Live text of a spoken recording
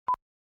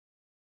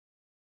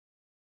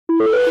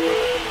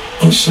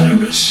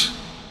Osiris.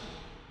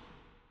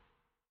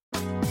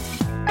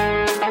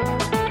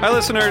 Hi,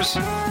 listeners.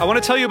 I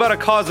want to tell you about a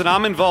cause that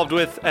I'm involved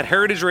with at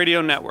Heritage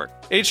Radio Network.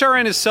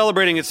 HRN is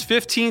celebrating its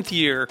 15th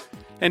year,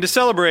 and to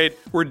celebrate,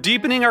 we're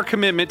deepening our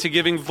commitment to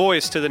giving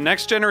voice to the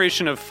next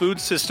generation of food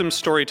systems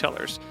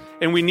storytellers,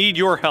 and we need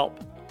your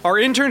help. Our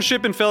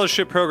internship and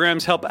fellowship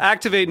programs help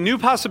activate new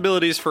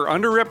possibilities for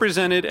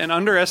underrepresented and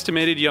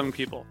underestimated young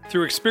people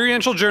through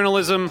experiential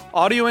journalism,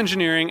 audio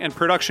engineering, and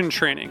production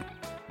training.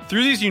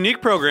 Through these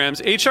unique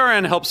programs,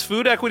 HRN helps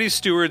food equity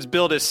stewards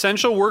build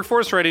essential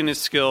workforce readiness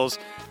skills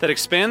that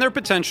expand their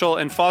potential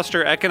and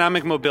foster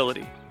economic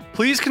mobility.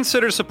 Please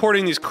consider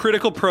supporting these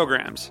critical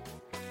programs.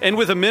 And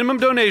with a minimum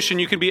donation,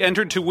 you can be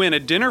entered to win a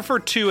dinner for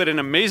two at an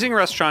amazing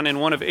restaurant in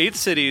one of 8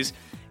 cities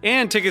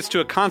and tickets to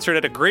a concert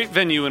at a great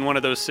venue in one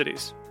of those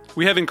cities.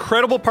 We have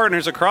incredible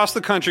partners across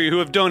the country who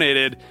have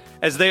donated,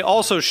 as they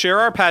also share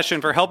our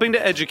passion for helping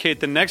to educate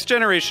the next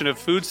generation of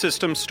food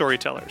systems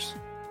storytellers.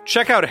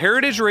 Check out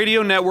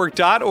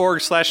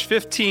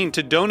heritageradionetwork.org/15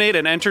 to donate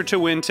and enter to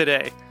win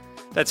today.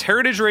 That's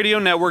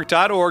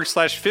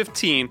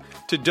heritageradionetwork.org/15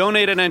 to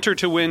donate and enter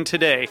to win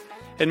today.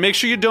 And make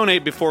sure you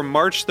donate before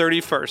March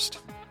 31st.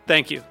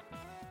 Thank you.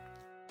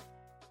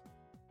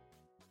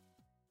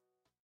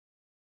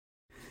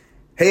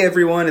 Hey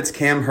everyone, it's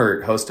Cam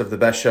Hurt, host of the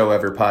Best Show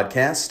Ever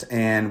podcast,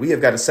 and we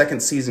have got a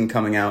second season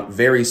coming out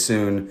very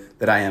soon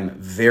that I am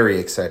very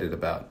excited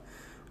about.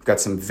 We've got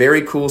some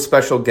very cool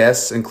special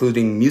guests,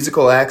 including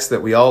musical acts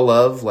that we all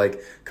love, like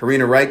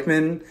Karina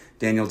Reichman,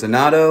 Daniel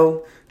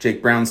Donato,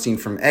 Jake Brownstein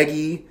from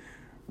Eggy,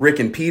 Rick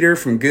and Peter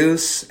from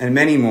Goose, and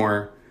many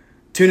more.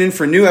 Tune in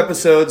for new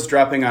episodes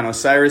dropping on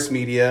Osiris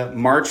Media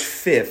March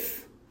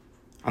 5th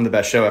on the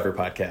Best Show Ever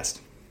podcast.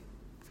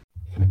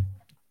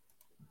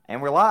 And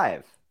we're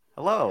live.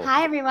 Hello.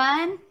 Hi,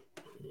 everyone.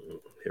 Here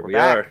We're we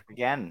back are.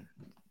 again.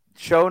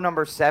 Show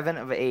number 7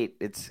 of 8.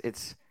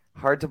 It's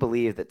hard to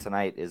believe that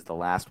tonight is the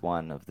last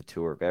one of the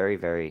tour. Very,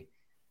 very,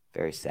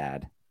 very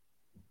sad.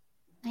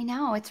 I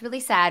know, it's really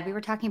sad. We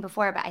were talking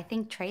before, but I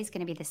think Trey's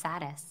going to be the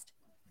saddest.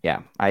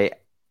 Yeah.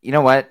 You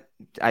know what?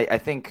 I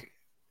think,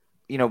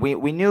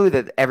 we knew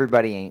that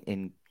everybody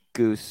in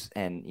Goose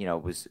and,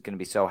 was going to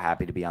be so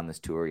happy to be on this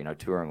tour.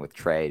 Touring with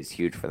Trey is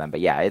huge for them. But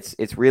yeah,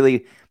 it's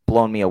really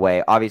blown me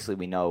away. Obviously,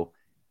 we know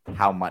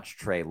how much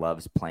Trey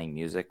loves playing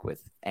music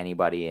with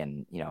anybody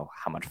and,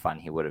 how much fun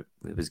he was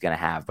going to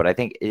have. But I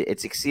think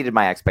it's exceeded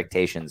my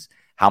expectations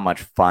how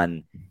much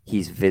fun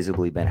he's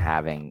visibly been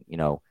having,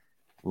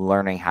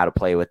 learning how to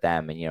play with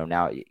them. And,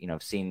 now,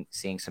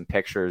 seeing some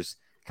pictures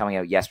coming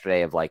out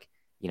yesterday of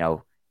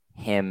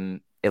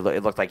him, it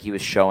looked like he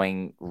was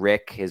showing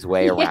Rick his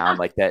way around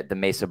like the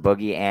Mesa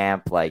Boogie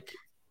amp,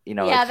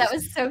 Yeah, that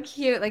was so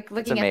cute. Like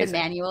looking at the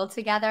manual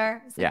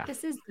together. Yeah.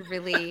 This is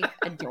really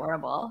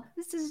adorable.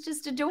 This is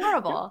just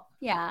adorable.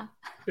 Yeah.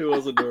 It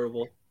was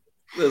adorable.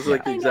 That's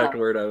like the exact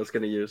word I was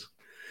going to use.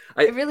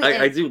 It really is.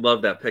 I do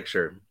love that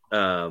picture,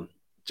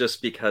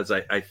 just because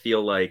I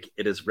feel like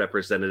it is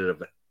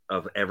representative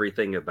of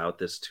everything about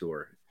this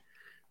tour,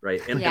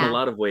 right? And in a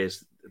lot of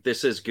ways,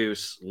 this is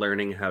Goose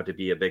learning how to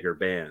be a bigger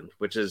band,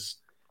 which is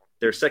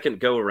their second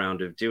go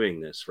around of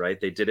doing this,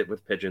 right? They did it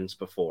with Pigeons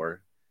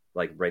before,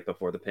 like right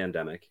before the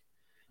pandemic.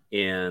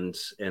 And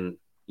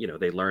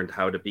they learned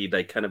how to be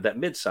like kind of that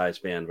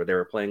mid-sized band where they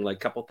were playing like a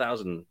couple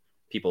thousand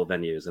people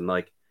venues. And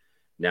like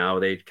now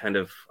they kind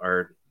of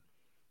are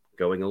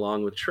going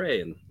along with Trey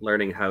and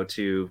learning how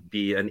to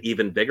be an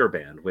even bigger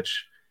band,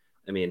 which,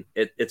 I mean,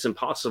 it's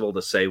impossible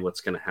to say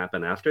what's going to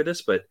happen after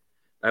this, but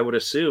I would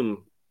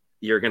assume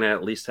you're going to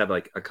at least have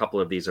like a couple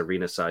of these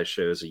arena size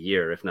shows a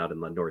year, if not in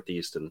the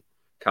Northeast and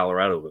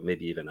Colorado, but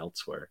maybe even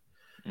elsewhere.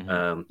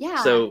 Mm-hmm.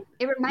 So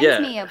it reminds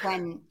me of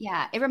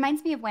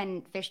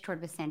when Fish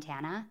toured with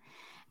Santana,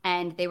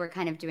 and they were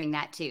kind of doing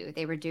that too.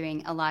 They were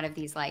doing a lot of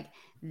these, like,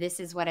 this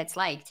is what it's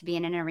like to be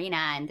in an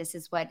arena, and this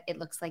is what it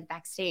looks like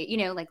backstage,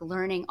 like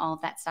learning all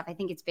of that stuff. I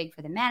think it's big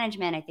for the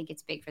management. I think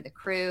it's big for the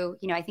crew.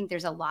 I think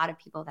there's a lot of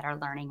people that are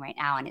learning right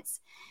now, and it's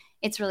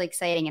really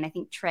exciting. And I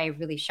think Trey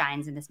really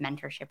shines in this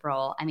mentorship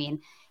role. I mean,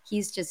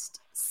 he's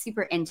just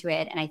super into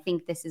it. And I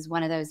think this is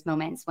one of those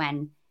moments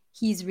when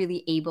he's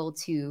really able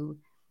to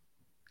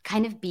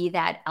kind of be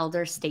that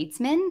elder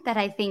statesman that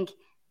I think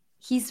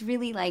he's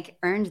really like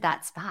earned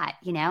that spot,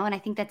 and I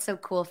think that's so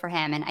cool for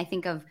him. And I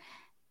think of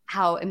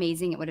how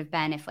amazing it would have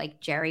been if like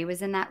Jerry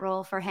was in that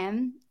role for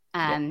him.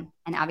 And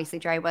obviously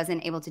Jerry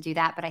wasn't able to do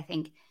that, but I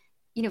think,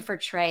 for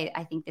Trey,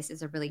 I think this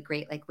is a really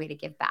great like way to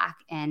give back,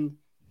 and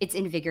it's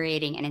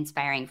invigorating and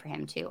inspiring for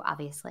him too,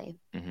 obviously.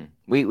 Mm-hmm.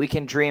 We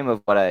can dream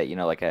of what a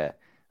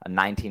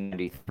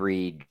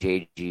 1993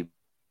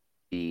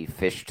 JGB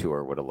Fish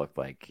tour would have looked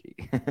like.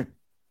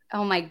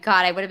 Oh my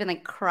God, I would have been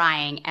like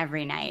crying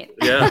every night.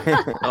 Yeah.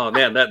 Oh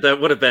man, that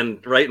would have been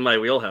right in my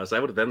wheelhouse. I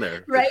would have been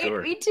there. Right?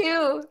 Sure. Me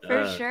too,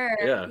 for sure.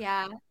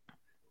 Yeah.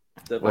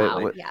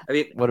 Wow. Yeah. I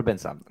mean, would have been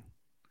something.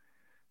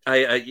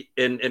 I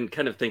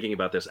kind of thinking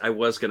about this, I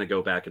was going to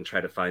go back and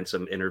try to find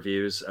some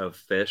interviews of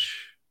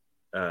Fish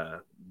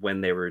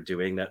when they were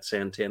doing that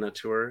Santana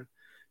tour,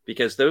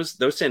 because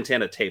those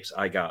Santana tapes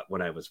I got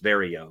when I was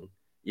very young,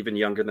 even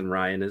younger than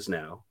Ryan is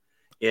now.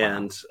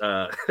 And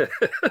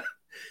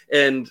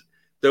and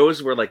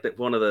those were like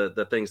one of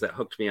the things that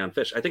hooked me on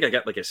Phish. I think I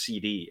got like a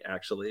CD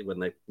actually when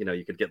they,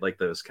 you could get like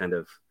those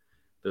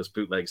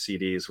bootleg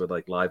CDs with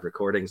like live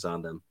recordings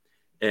on them.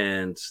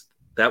 And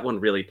that one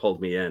really pulled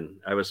me in.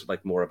 I was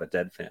like more of a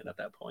Dead fan at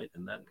that point,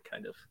 and then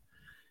kind of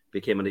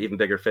became an even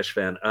bigger Phish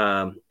fan.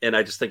 And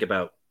I just think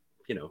about,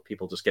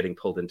 people just getting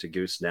pulled into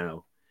Goose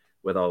now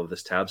with all of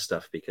this Tab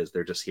stuff because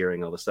they're just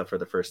hearing all the stuff for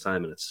the first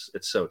time. And it's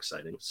so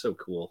exciting, so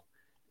cool.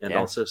 And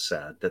also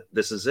sad that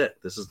this is it.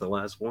 This is the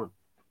last one.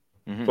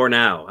 Mm-hmm. For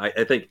now.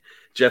 I think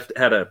Jeff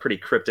had a pretty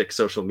cryptic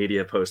social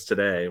media post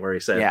today where he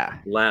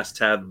said, last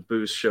Tab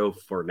Boost show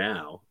for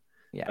now.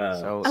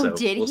 Yeah. So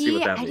did we'll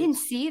he? I didn't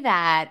see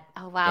that.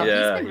 Oh wow.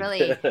 Yeah,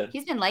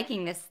 he's been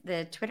liking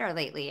the Twitter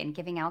lately and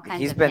giving all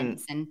kinds of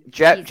hints and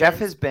Jeff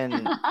has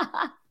been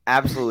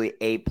absolutely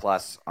A+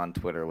 on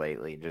Twitter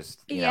lately.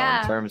 Just you know,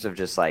 in terms of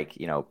just like,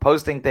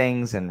 posting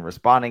things and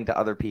responding to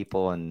other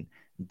people and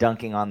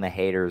dunking on the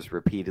haters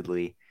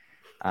repeatedly.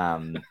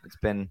 It's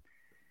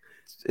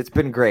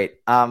been great.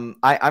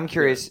 I'm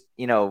curious,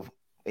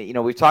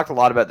 we've talked a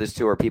lot about this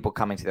tour, people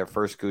coming to their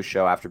first Goose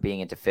show after being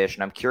into Phish.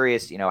 And I'm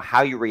curious,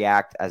 how you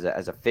react as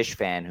a Phish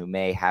fan who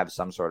may have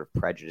some sort of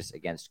prejudice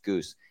against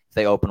Goose if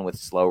they open with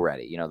Slow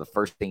Ready. The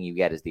first thing you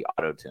get is the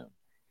auto-tune.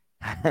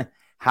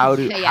 How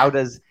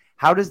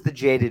does the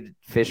jaded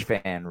Phish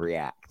fan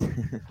react?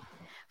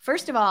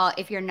 First of all,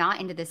 if you're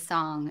not into this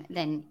song,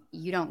 then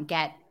you don't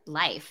get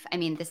life. I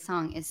mean, this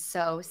song is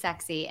so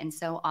sexy and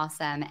so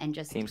awesome and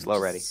just Team Slow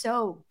Ready.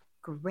 So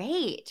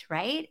great,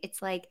 right?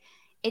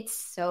 It's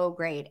so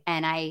great.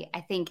 And I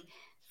think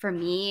for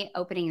me,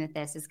 opening with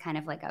this is kind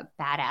of like a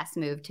badass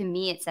move. To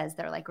me, it says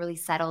they're like really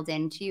settled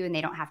into you and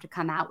they don't have to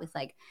come out with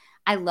like,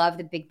 I love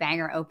the big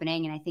banger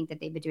opening. And I think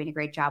that they've been doing a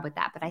great job with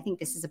that. But I think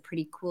this is a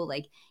pretty cool,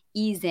 like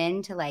ease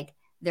into like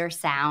their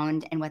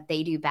sound and what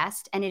they do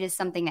best. And it is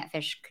something that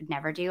Phish could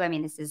never do. I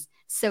mean, this is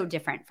so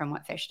different from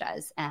what Phish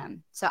does.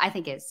 So I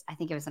think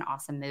it was an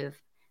awesome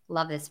move.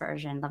 Love this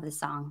version. Love this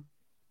song.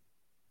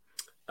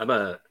 I'm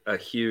a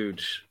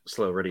huge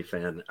Slow Ready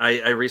fan.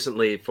 I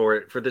recently,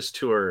 for this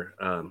tour,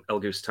 El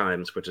Goose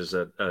Times, which is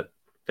a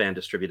fan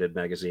distributed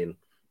magazine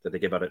that they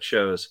give out at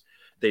shows,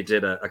 they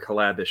did a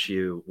collab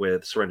issue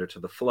with Surrender to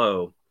the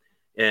Flow.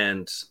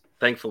 And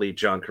thankfully,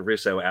 John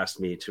Caruso asked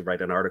me to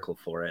write an article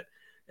for it.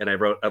 And I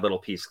wrote a little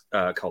piece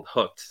called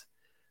Hooked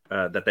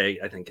that they,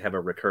 I think, have a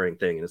recurring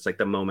thing. And it's like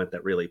the moment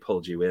that really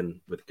pulled you in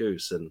with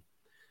Goose. And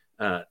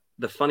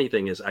the funny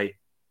thing is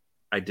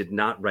I did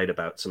not write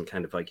about some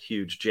kind of like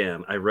huge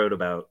jam. I wrote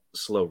about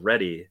Slow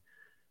Ready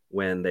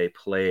when they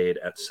played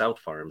at South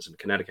Farms in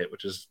Connecticut,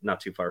 which is not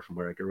too far from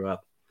where I grew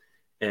up.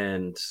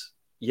 And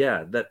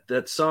yeah,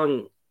 that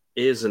song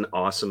is an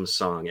awesome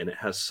song and it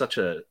has such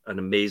an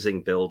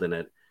amazing build in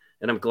it.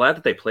 And I'm glad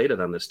that they played it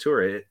on this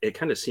tour. It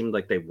kind of seemed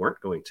like they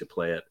weren't going to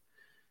play it.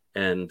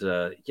 And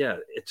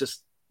it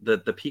just,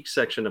 the peak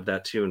section of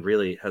that tune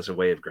really has a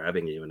way of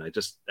grabbing you. And I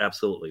just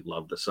absolutely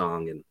love the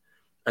song. And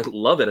I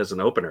love it as an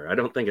opener. I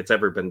don't think it's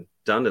ever been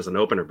done as an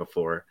opener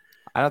before.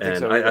 I don't think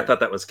so. I thought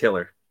that was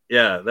killer.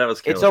 Yeah, that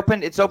was killer.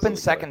 It's open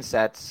second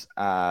sets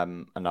a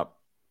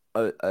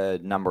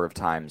number of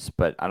times,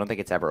 but I don't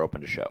think it's ever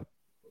opened a show.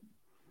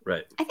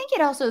 Right. I think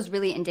it also is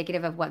really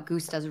indicative of what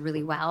Goose does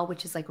really well,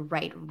 which is like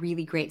write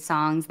really great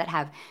songs that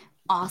have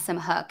awesome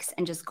hooks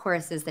and just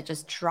choruses that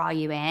just draw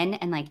you in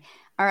and like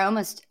are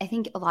almost, I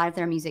think a lot of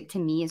their music to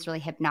me is really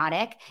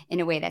hypnotic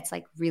in a way that's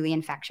like really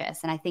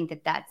infectious. And I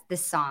think that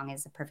this song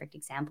is a perfect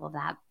example of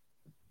that.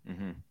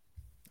 Mm-hmm.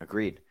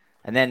 Agreed.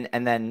 And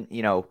then,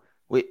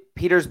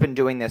 Peter's been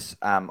doing this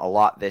a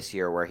lot this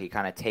year where he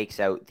kind of takes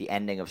out the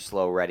ending of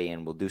Slow Ready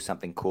and will do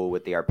something cool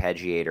with the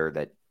arpeggiator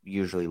that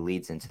usually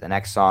leads into the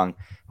next song,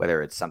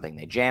 whether it's something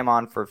they jam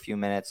on for a few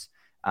minutes.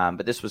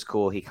 But this was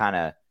cool. He kind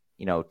of,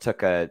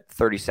 took a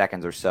 30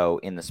 seconds or so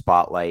in the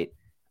spotlight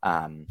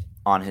on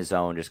his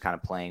own, just kind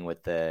of playing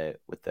with the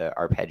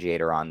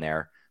arpeggiator on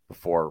there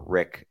before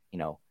Rick,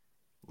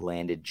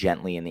 landed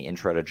gently in the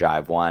intro to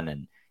Jive 1.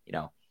 And,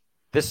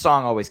 this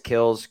song always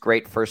kills.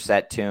 Great first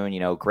set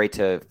tune, great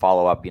to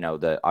follow up,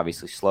 the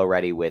obviously Slow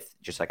Ready with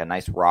just like a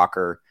nice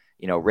rocker,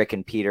 Rick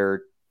and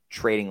Peter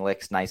trading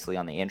licks nicely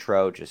on the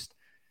intro. Just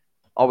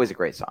always a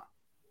great song.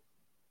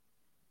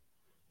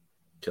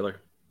 Killer.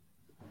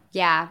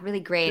 Yeah,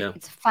 really great. Yeah.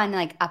 It's a fun,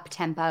 like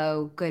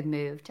up-tempo, good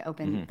move to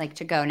open, like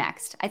to go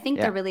next. I think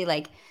they're really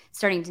like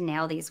starting to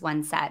nail these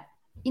one set.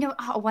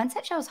 A one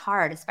set show is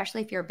hard,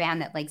 especially if you're a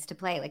band that likes to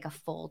play like a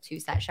full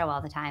 2-set show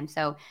all the time.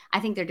 So I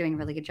think they're doing a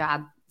really good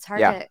job. It's hard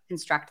to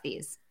construct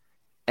these.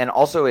 And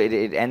also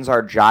it ends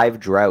our Jive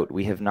drought.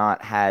 We have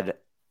not had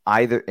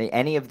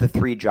any of the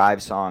 3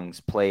 Jive songs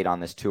played on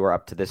this tour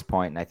up to this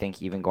point. And I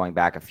think even going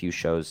back a few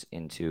shows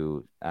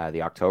into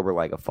the October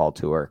leg of fall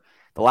tour,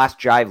 the last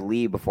Jive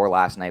Lee before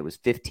last night was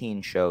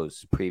 15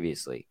 shows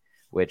previously,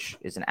 which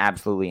is an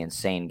absolutely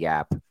insane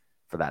gap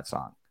for that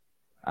song.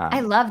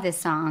 I love this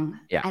song.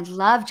 Yeah. I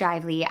love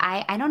Jive Lee.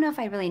 I don't know if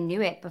I really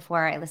knew it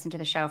before I listened to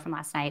the show from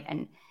last night,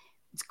 and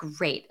it's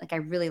great. Like I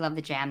really love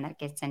the jam that it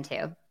gets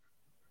into.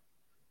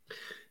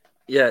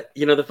 Yeah,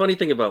 the funny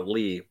thing about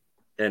Lee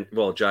and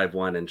Jive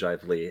 1 and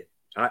Jive Lee,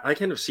 I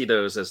kind of see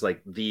those as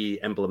like the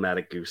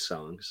emblematic Goose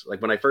songs.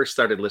 Like when I first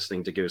started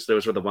listening to Goose,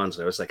 those were the ones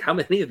I was like, how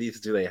many of these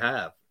do they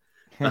have?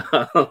 And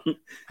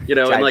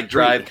like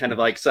Drive kind of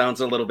like sounds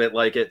a little bit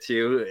like it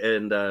too.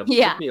 And it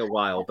took me a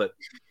while, but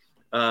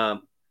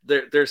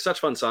they're such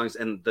fun songs,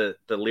 and the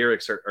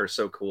lyrics are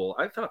so cool.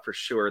 I thought for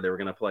sure they were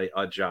going to play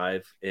a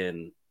Jive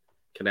in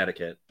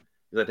Connecticut,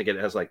 because I think it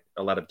has like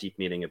a lot of deep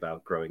meaning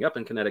about growing up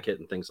in Connecticut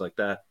and things like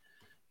that.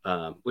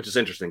 Which is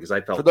interesting because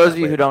I felt, for those of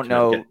you who don't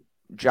know,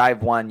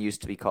 Jive 1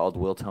 used to be called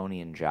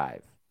Wiltonian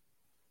Jive.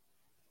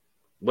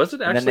 Was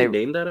it actually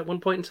named that at one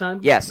point in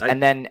time? Yes,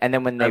 and then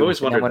when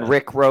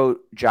Rick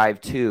wrote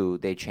Jive 2,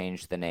 they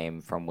changed the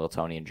name from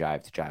Wiltonian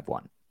Jive to Jive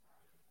 1.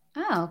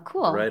 Oh,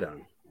 cool. Right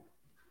on.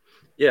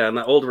 Yeah, in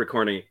the old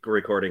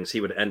recordings, he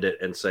would end it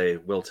and say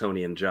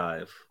Wiltonian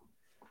Jive.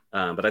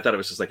 But I thought it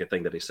was just like a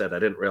thing that he said. I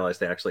didn't realize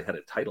they actually had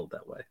it titled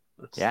that way.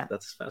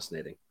 That's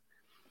fascinating.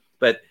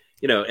 But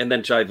and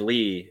then Jive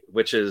Lee,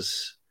 which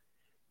is,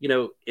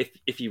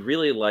 if you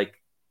really like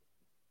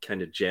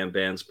kind of jam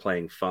bands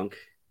playing funk,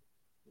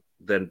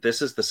 then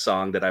this is the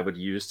song that I would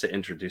use to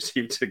introduce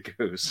you to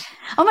Goose.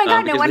 Oh my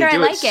God, no wonder I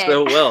like it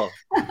so well.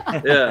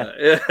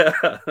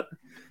 Yeah.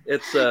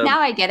 It's now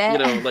I get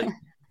it. Like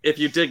if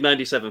you dig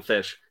 97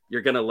 Fish,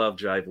 you're gonna love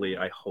Jive Lee.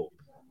 I hope.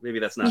 Maybe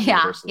that's not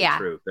universally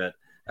true, but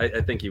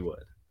I think you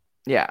would.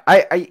 Yeah,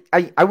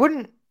 I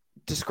wouldn't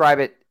describe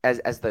it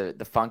as the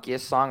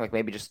funkiest song. Like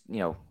maybe just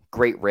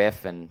great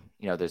riff, and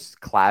there's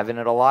clav in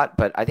it a lot,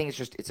 but I think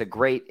it's a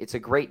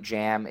great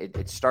jam.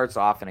 It starts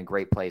off in a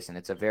great place, and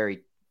it's a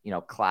very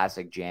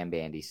classic jam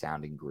bandy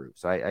sounding groove.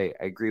 So I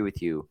agree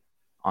with you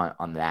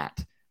on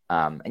that.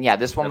 And yeah,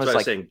 this one was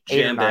like saying, 8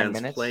 or jam 9 bands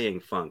minutes playing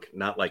funk,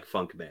 not like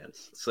funk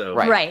bands. So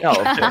right. No,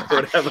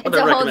 it's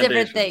a whole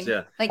different thing.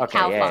 Yeah. Like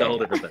cow funk. It's a whole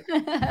different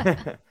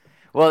thing.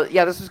 Well,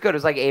 yeah, this was good. It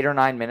was like 8 or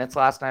 9 minutes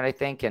last night, I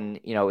think, and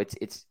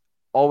it's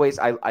always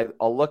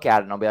I'll look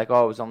at it and I'll be like,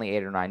 oh, it was only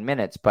 8 or 9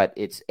 minutes, but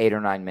it's 8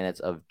 or 9 minutes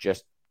of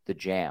just the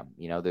jam.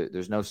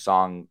 There's no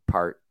song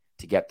part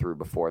to get through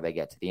before they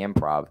get to the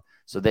improv.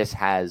 So this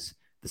has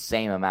the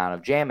same amount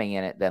of jamming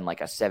in it than like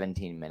a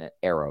 17-minute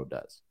Arrow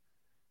does,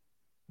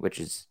 which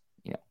is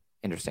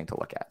interesting to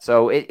look at.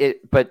 So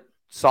but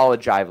solid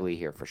Jive Lee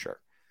here for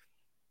sure.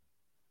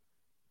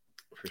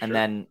 And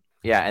then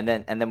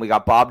we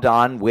got Bob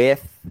Don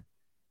with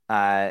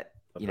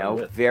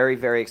very,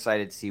 very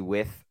excited to see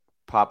With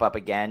pop up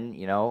again.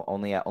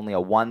 Only a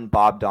one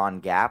Bob Don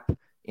gap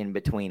in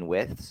between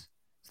Withs,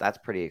 so that's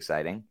pretty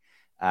exciting.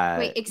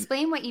 Wait,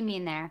 explain what you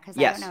mean there, because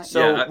yes. I don't know.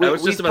 So I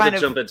was just about to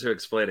jump into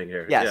explaining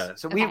here. Yes. Yeah.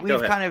 So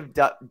we've kind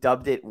of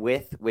dubbed it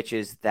With, which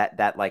is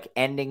that like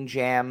ending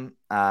jam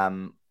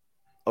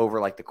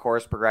over like the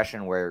chorus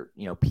progression where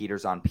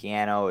Peter's on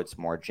piano. It's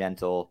more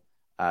gentle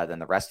than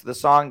the rest of the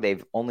song.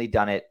 They've only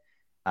done it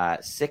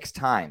 6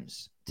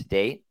 times to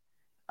date,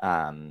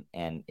 and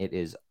it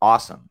is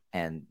awesome.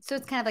 And so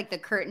it's kind of like the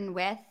curtain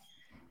With.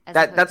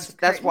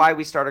 That's why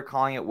we started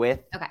calling it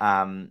With.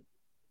 Okay.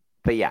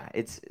 But yeah,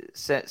 it's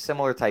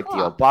similar type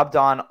deal. Bob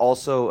Don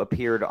also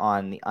appeared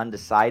on the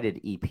Undecided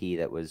EP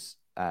that was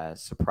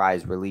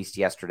surprise released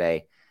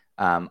yesterday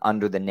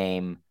under the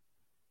name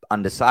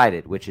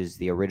Undecided, which is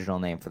the original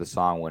name for the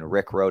song when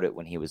Rick wrote it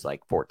when he was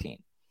like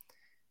 14.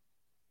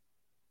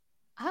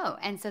 Oh,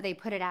 and so they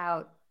put it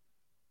out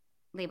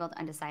labeled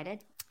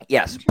Undecided?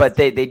 Yes, but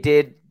they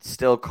did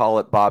still call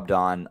it Bob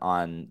Don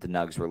on the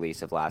Nugs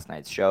release of last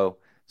night's show,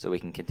 so we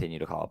can continue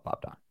to call it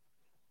Bob Don.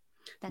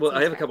 Well,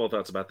 I have a couple of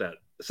thoughts about that.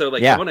 So,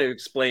 I want to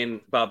explain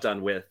Bob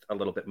Don With a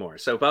little bit more.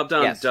 So, Bob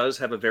Don does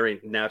have a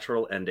very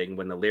natural ending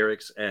when the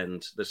lyrics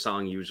end, the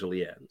song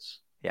usually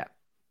ends. Yeah.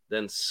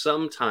 Then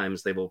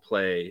sometimes they will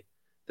play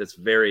this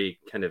very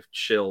kind of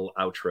chill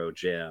outro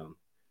jam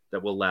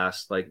that will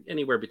last like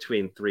anywhere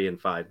between 3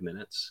 and 5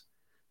 minutes.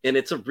 And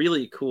it's a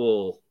really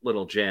cool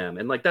little jam.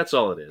 And that's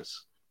all it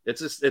is.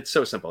 It's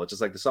so simple. It's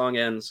just like the song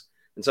ends.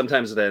 And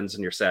sometimes it ends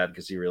and you're sad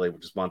because you really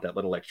just want that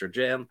little extra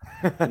jam.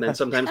 And then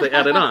sometimes they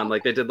add it on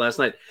like they did last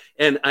night.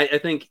 And I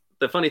think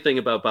the funny thing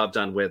about Bob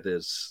Don With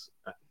is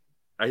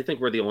I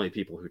think we're the only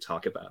people who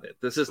talk about it.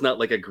 This is not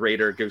like a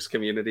greater Goose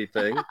community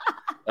thing.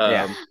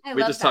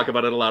 We just talk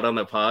about it a lot on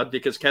the pod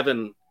because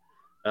Kevin,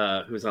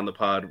 who's on the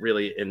pod,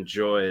 really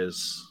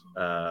enjoys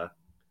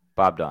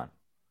Bob Don.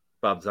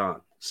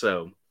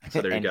 So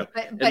there you go.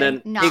 But and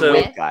then not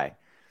With guy.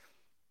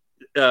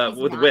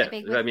 With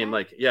With. I mean,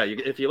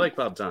 if you like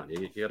Bob Don,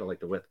 you gotta like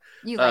the With.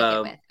 You like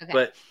it With. Okay.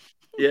 But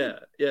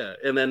yeah.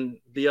 And then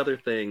the other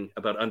thing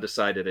about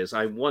Undecided is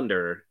I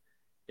wonder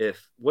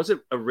was it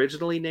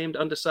originally named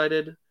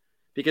Undecided?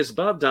 Because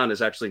Bob Don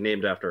is actually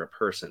named after a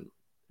person.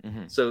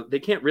 Mm-hmm. So they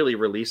can't really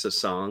release a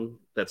song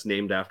that's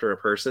named after a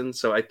person.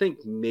 So I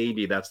think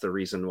maybe that's the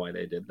reason why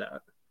they did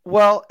that.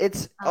 Well,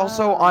 it's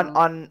also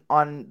on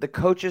the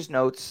coach's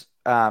notes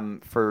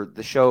for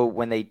the show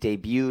when they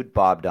debuted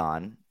Bob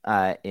Don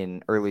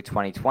in early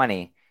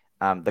 2020.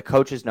 The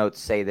coach's notes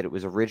say that it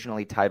was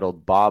originally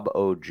titled Bob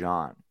O.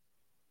 John.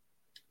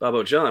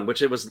 Bobo John,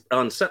 which it was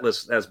on set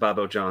list as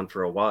Bobo John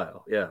for a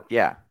while. Yeah.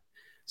 Yeah.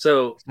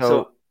 So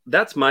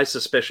that's my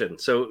suspicion.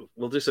 So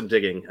we'll do some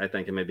digging, I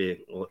think, and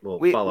maybe we'll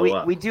follow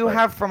up. We do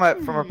have from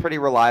a pretty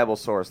reliable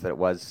source that it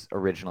was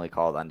originally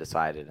called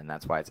Undecided, and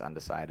that's why it's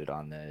undecided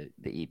on the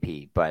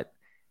EP. But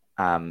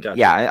gotcha.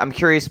 Yeah, I'm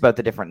curious about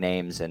the different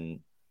names and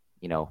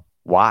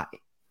why.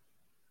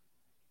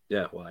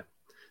 Yeah, why?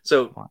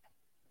 So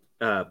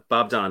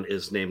Bob Don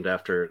is named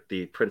after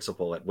the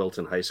principal at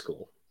Wilton High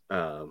School,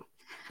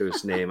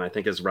 whose name I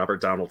think is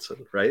Robert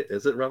Donaldson, right?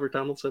 Is it Robert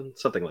Donaldson?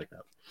 Something like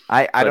that.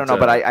 I don't know,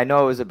 but I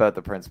know it was about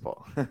the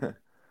principal.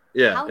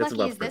 Yeah. How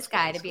lucky is this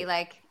guy to be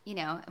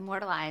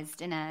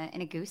immortalized in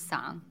a Goose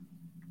song?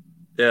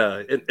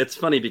 Yeah, it's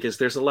funny because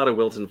there's a lot of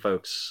Wilton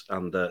folks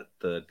on the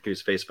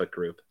Goose Facebook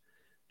group.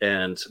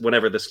 And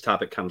whenever this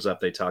topic comes up,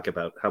 they talk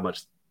about how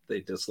much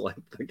they dislike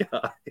the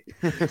guy.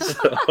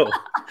 So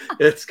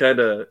it's kind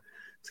of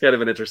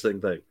an interesting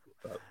thing.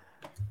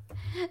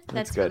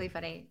 That's really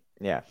funny.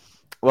 Yeah.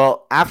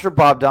 Well, after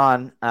Bob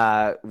Don,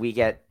 we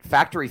get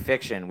Factory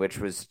Fiction, which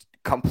was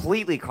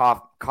completely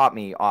caught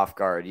me off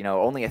guard.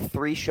 Only a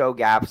 3-show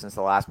gap since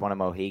the last one of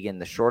Mohegan,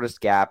 the shortest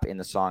gap in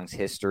the song's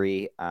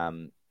history.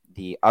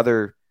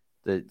 The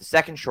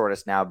second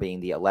shortest now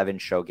being the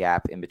 11-show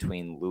gap in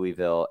between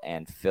Louisville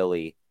and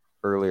Philly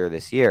earlier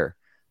this year.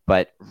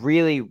 But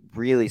really,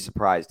 really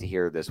surprised to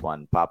hear this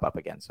one pop up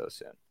again so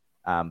soon.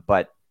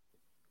 But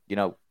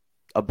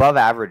above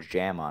average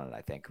jam on it,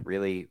 I think.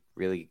 Really,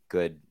 really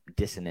good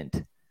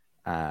dissonant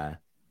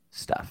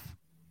stuff.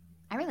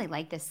 I really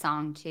like this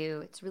song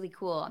too. It's really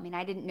cool. I mean,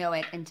 I didn't know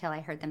it until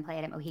I heard them play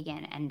it at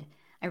Mohegan, and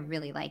I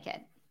really like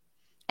it.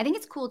 I think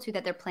it's cool too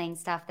that they're playing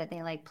stuff that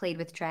they played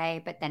with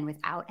Trey, but then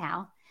without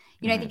Al.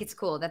 I think it's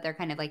cool that they're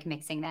kind of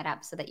mixing that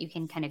up so that you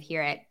can kind of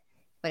hear it,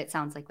 what it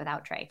sounds like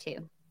without Trey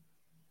too.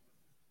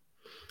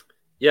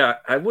 Yeah,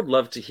 I would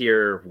love to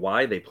hear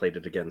why they played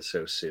it again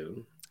so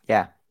soon.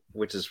 Yeah.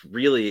 Which is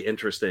really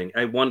interesting.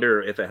 I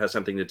wonder if it has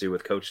something to do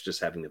with Coach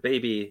just having the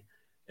baby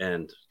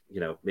and,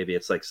 maybe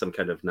it's some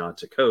kind of nod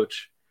to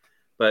Coach.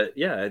 But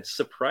yeah, it's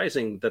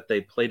surprising that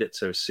they played it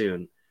so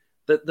soon.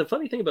 The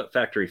funny thing about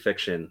Factory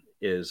Fiction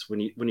is when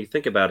you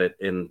think about it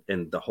in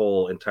the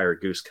whole entire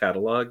Goose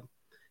catalog,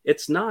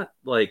 it's not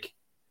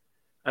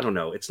I don't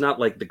know. It's not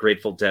like the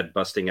Grateful Dead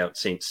busting out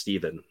St.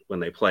 Stephen when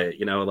they play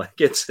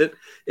it,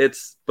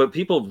 it's, but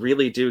people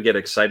really do get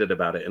excited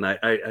about it. And I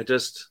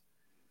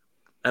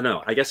don't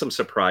know. I guess I'm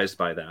surprised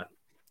by that.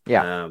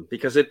 Yeah.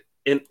 Because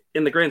in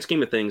the grand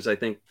scheme of things, I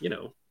think,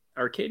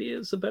 Arcadia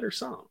is a better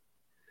song.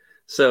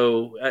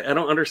 So I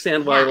don't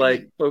understand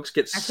why folks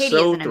get Arcadia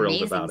so is an thrilled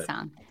amazing about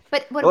song.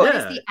 But what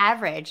is the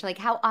average?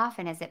 How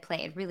often is it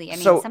played? Really? I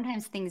mean,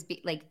 sometimes things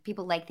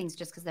people like things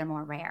just because they're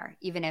more rare,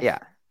 even if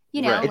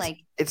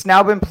it's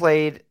now been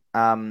played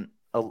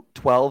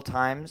 12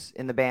 times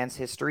in the band's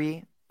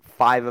history,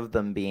 5 of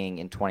them being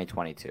in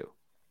 2022.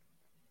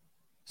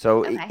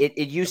 So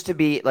it used to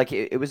be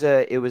it was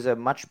a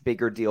much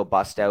bigger deal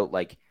bust out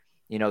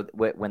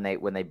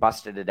when they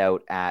busted it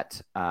out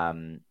at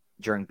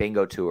during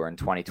Bingo Tour in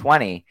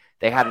 2020.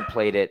 They hadn't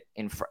played it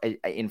in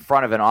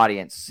front of an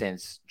audience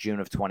since June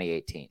of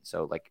 2018.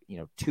 So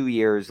 2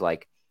 years,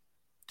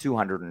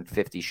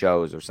 250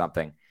 shows or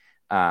something,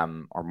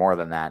 or more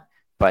than that.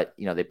 But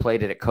they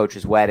played it at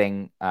Coach's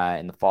wedding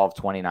in the fall of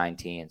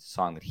 2019. It's a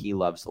song that he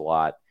loves a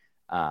lot.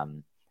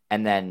 And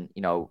then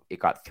it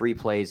got 3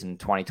 plays in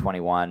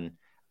 2021,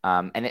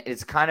 and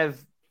it's kind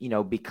of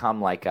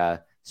become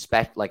a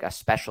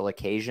special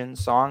occasion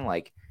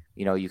song.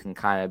 You can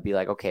kind of be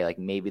okay,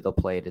 maybe they'll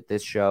play it at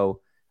this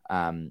show.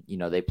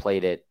 They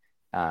played it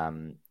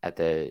at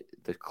the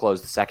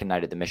close the second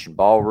night at the Mission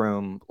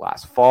Ballroom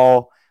last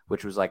fall,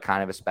 which was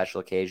kind of a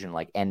special occasion,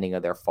 ending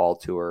of their fall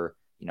tour.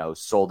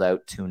 Sold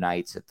out 2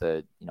 nights at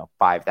the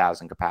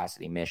 5,000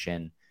 capacity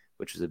Mission,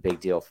 which was a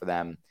big deal for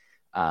them.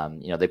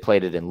 They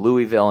played it in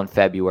Louisville in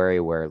February,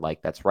 where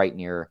that's right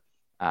near.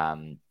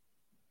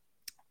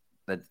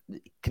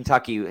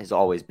 Kentucky has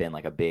always been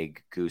a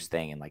big Goose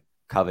thing, and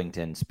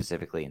Covington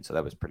specifically, and so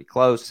that was pretty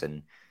close,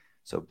 and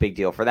so big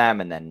deal for them.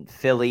 And then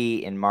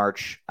Philly in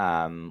March,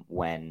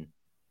 when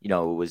it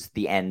was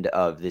the end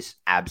of this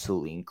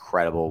absolutely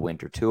incredible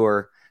winter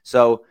tour.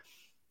 So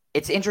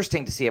it's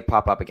interesting to see it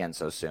pop up again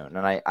so soon,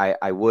 and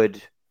I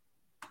would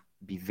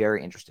be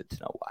very interested to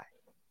know why.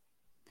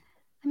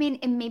 I mean,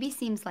 it maybe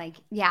seems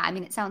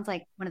it sounds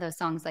like one of those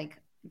songs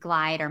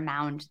Glide or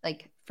Mound.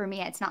 For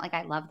me, it's not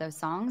I love those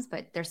songs,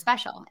 but they're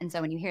special. And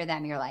so when you hear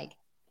them, you're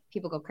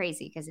people go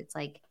crazy because it's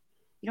you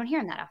don't hear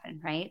them that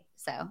often, right?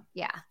 So,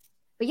 yeah.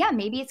 But yeah,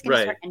 maybe it's going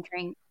to start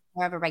entering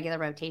more of a regular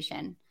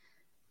rotation.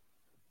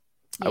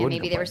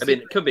 Maybe they were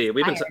it could be.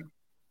 We've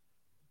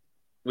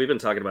been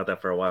talking about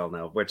that for a while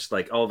now, which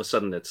all of a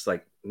sudden it's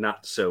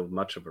not so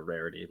much of a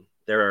rarity.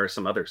 There are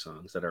some other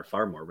songs that are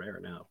far more rare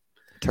now.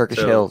 Turkish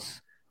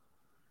Hills.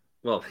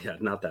 Well, yeah,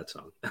 not that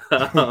song.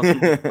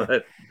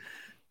 But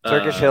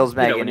Turkish Hills,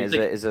 Megan,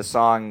 is a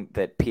song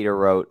that Peter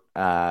wrote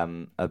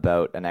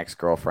about an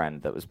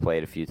ex-girlfriend that was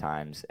played a few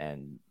times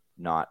and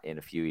not in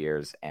a few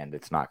years, and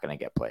it's not going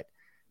to get played.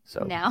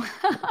 So no,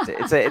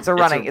 it's a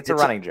running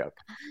joke.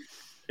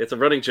 It's a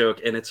running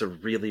joke, and it's a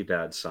really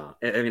bad song.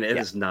 I mean, it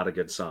is not a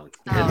good song.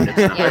 Oh, It's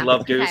not. yeah. I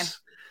love Goose,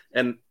 Okay.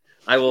 and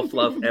I will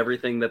fluff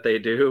everything that they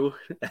do.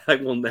 I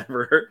will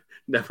never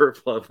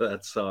fluff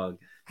that song.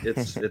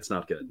 It's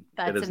not good.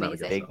 That's it is not a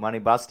amazing. good Big song. money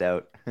bust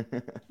out.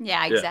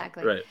 Yeah,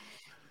 exactly. Yeah, right.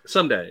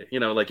 Someday,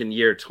 like in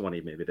year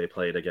 20, maybe they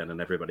play it again,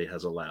 and everybody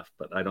has a laugh.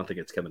 But I don't think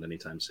it's coming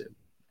anytime soon.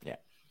 Yeah.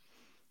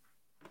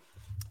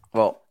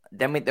 Well,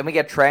 then we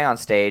get Trey on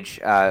stage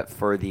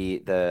for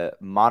the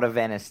Mod of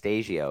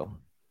Anastasio.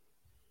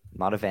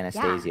 Mod of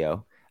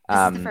Anastasio. This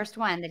is the first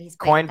one that he's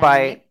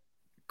played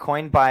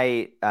coined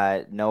by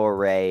Noah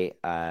Ray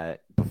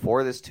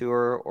before this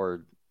tour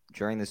or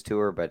during this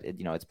tour, but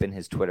it's been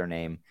his Twitter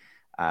name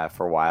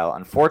for a while.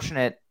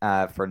 Unfortunate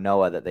for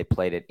Noah that they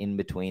played it in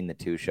between the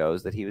two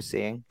shows that he was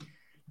seeing.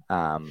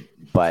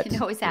 But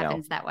it always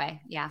happens that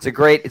way. Yeah, it's a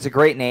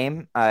great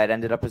name. It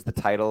ended up as the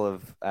title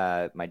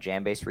of my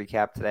Jam Base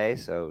recap today.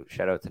 So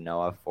shout out to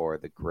Noah for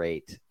the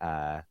great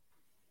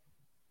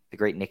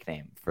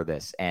nickname for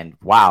this. And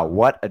wow,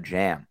 what a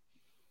jam!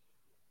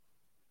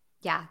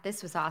 Yeah,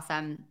 this was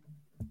awesome.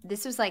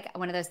 This was like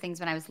one of those things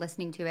when I was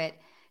listening to it,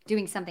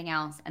 doing something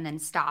else, and then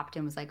stopped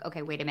and was like,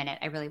 okay, wait a minute.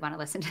 I really want to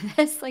listen to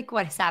this. Like,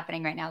 what is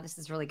happening right now? This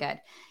is really good.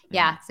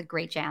 Yeah, it's a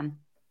great jam.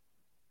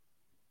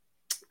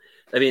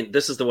 I mean,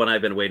 this is the one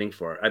I've been waiting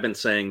for. I've been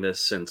saying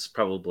this since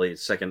probably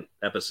second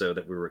episode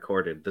that we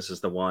recorded. This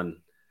is the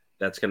one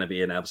that's going to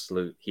be an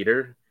absolute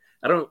heater.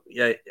 I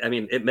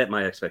mean, it met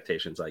my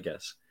expectations, I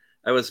guess.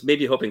 I was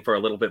maybe hoping for a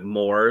little bit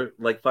more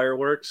like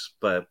fireworks,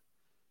 but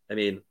I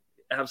mean,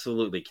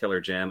 absolutely killer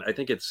jam. I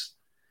think it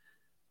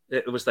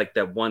was like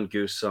that one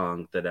Goose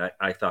song that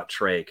I thought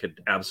Trey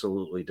could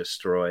absolutely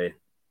destroy.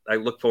 I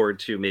look forward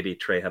to maybe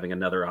Trey having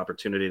another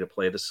opportunity to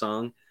play the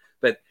song.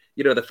 But,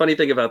 the funny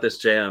thing about this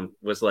jam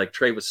was like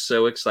Trey was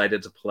so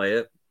excited to play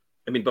it.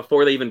 I mean,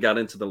 before they even got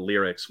into the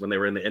lyrics, when they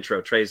were in the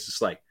intro, Trey's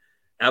just like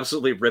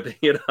absolutely ripping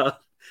it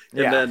up.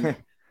 And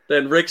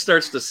then Rick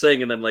starts to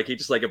sing, and then like he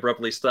just like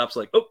abruptly stops,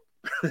 like, oh,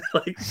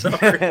 like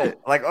sorry.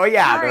 Like, oh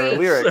yeah, Sorry. the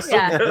lyrics.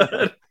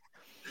 Yeah.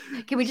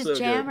 Can we just So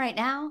jam good. right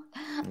now?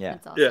 Yeah.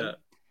 That's awesome.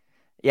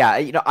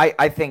 Yeah.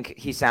 I think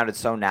he sounded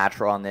so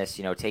natural on this,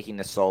 taking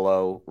the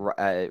solo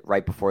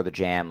right before the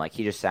jam. Like,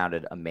 he just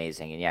sounded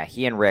amazing. And yeah,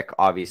 he and Rick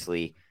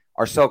obviously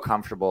are so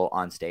comfortable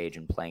on stage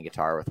and playing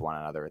guitar with one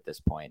another at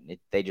this point.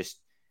 They just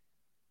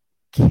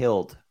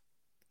killed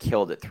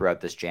it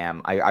throughout this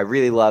jam. I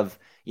really love,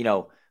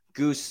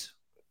 Goose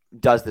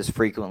does this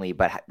frequently,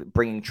 but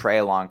bringing Trey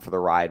along for the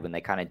ride when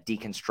they kind of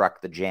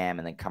deconstruct the jam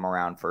and then come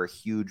around for a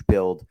huge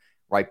build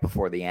right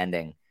before the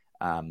ending.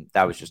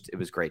 It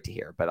was great to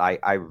hear. But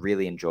I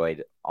really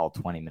enjoyed all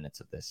 20 minutes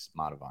of this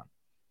Madhavan.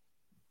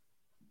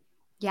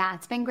 Yeah,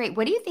 it's been great.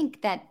 What do you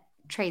think that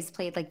Trey's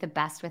played like the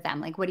best with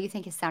them? Like, what do you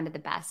think has sounded the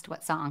best?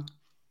 What song?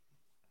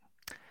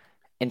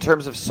 In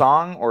terms of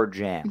song or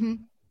jam? Mm-hmm.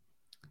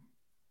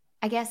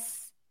 I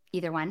guess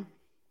either one.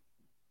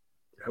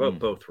 How about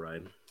both,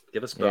 Ryan?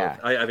 Give us both. Yeah.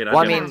 I mean, I've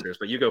got answers,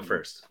 but you go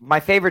first. My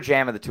favorite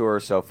jam of the tour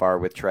so far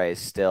with Trey is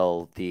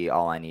still the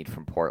All I Need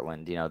from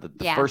Portland.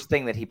 The first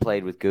thing that he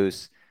played with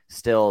Goose,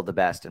 still the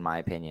best in my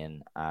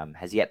opinion.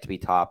 Has yet to be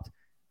topped.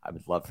 I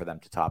would love for them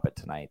to top it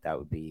tonight. That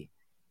would be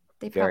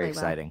very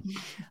exciting.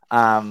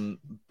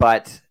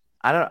 But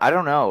I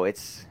don't know.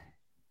 It's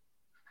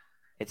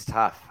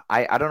tough.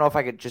 I don't know if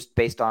I could, just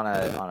based on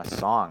a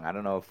song. I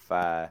don't know if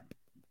I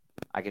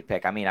could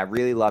pick. I mean, I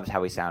really loved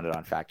how he sounded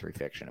on Factory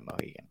Fiction and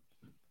Mohegan.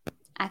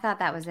 I thought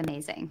that was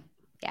amazing.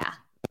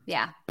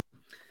 Yeah.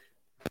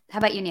 How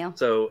about you, Neil?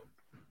 So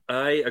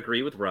I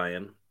agree with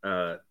Ryan.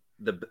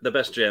 The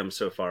best jam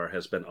so far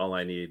has been All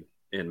I Need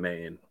in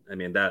Maine. I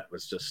mean, that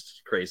was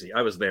just crazy.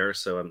 I was there,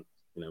 so I'm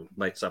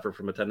might suffer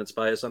from attendance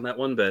bias on that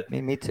one, but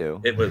me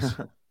too. It was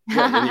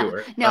and you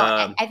were.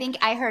 No, I think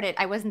I heard it.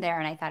 I wasn't there,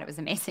 and I thought it was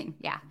amazing.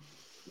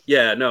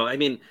 Yeah. No, I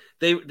mean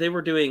they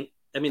were doing.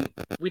 I mean,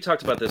 we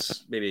talked about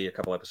this maybe a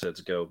couple episodes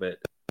ago, but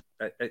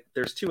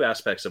there's two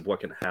aspects of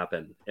what can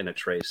happen in a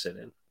Trey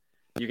sit-in.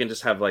 You can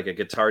just have like a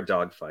guitar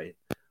dogfight,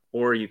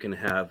 or you can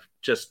have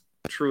just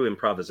true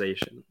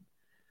improvisation.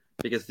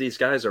 Because these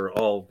guys are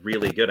all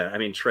really good at it. I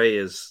mean, Trey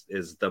is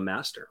the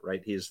master,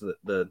 right? He's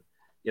the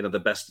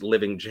best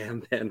living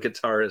jam band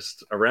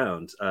guitarist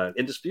around,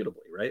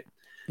 indisputably, right?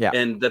 Yeah.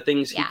 And the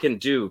things he can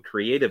do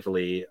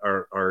creatively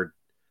are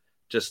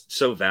just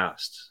so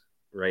vast,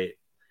 right?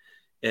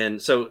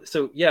 And so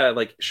yeah,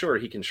 like sure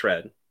he can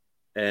shred,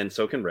 and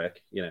so can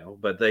Rick,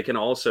 but they can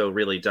also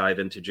really dive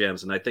into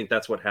jams, and I think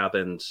that's what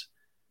happened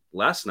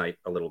last night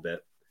a little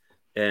bit.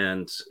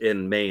 And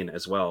in Maine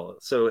as well.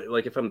 So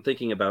like if I'm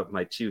thinking about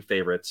my two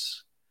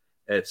favorites,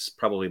 it's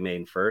probably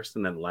Maine first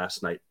and then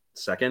last night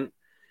second.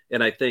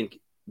 And I think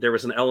there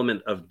was an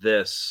element of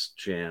this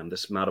jam,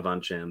 this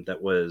Madhavan jam,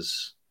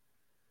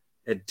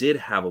 it did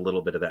have a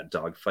little bit of that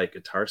dogfight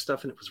guitar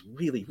stuff, and it was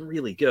really,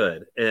 really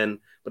good.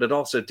 But it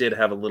also did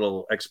have a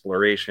little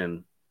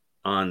exploration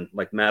on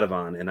like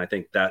Madhavan, and I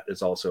think that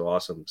is also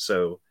awesome.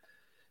 So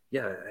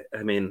yeah,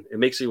 I mean, it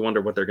makes you wonder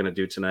what they're going to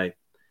do tonight.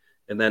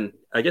 And then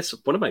I guess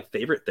one of my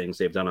favorite things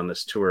they've done on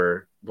this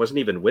tour wasn't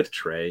even with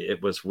Trey.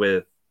 It was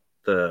with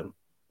the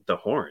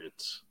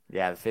horns.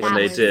 Yeah, the fish when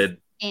they did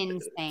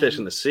insane. Fish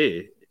in the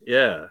Sea.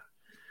 Yeah.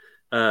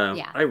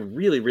 I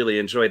really, really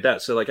enjoyed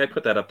that. So like I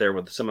put that up there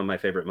with some of my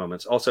favorite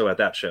moments also at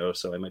that show.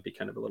 So I might be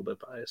kind of a little bit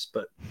biased,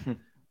 but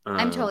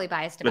I'm totally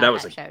biased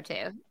about that show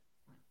too.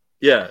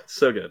 Yeah.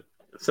 So good.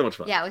 So much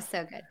fun. Yeah, it was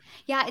so good.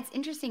 Yeah. It's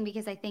interesting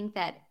because I think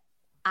that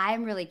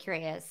I'm really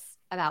curious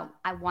about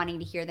wanting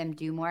to hear them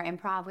do more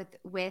improv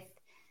with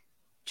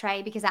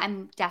Trey, because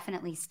I'm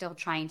definitely still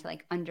trying to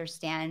like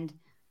understand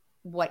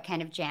what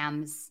kind of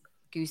jams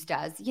Goose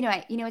does.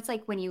 It's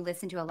like when you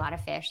listen to a lot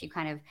of Fish, you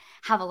kind of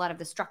have a lot of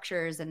the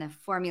structures and the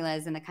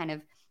formulas and the kind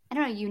of, I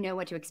don't know,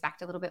 what to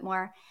expect a little bit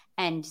more.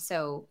 And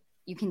so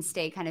you can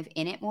stay kind of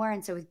in it more.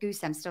 And so with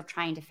Goose, I'm still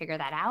trying to figure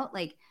that out.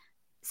 Like,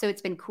 so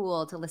it's been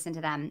cool to listen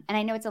to them. And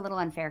I know it's a little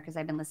unfair because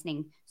I've been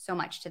listening so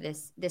much to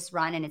this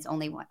run and it's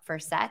only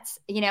first sets,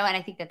 and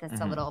I think that's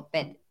a little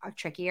bit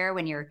trickier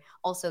when you're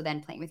also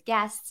then playing with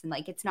guests and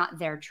like, it's not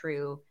their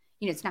true,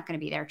 it's not going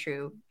to be their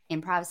true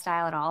improv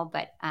style at all.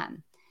 But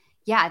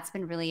yeah, it's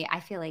been really, I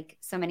feel like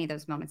so many of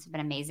those moments have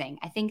been amazing.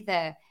 I think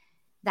that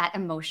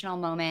emotional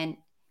moment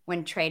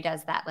when Trey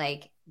does that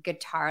like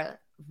guitar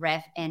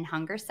riff in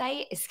Hunger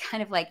Site is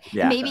kind of like,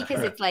 maybe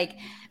because it's like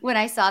when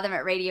I saw them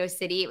at Radio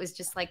City, it was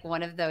just like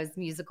one of those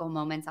musical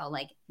moments I'll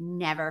like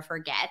never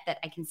forget, that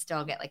I can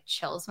still get like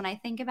chills when I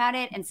think about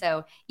it. And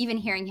so even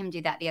hearing him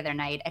do that the other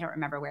night, I don't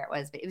remember where it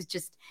was, but it was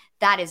just,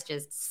 that is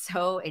just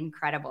so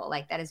incredible.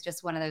 Like that is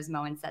just one of those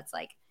moments that's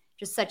like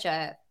just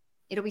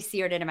it'll be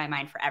seared into my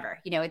mind forever.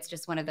 It's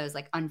just one of those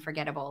like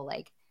unforgettable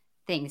like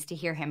things to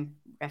hear him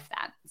riff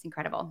that. It's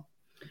incredible.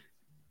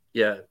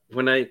 Yeah.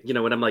 When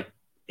I'm like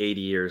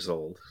 80 years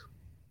old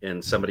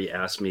and somebody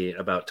asks me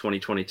about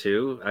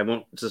 2022, I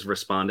won't just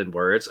respond in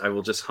words. I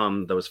will just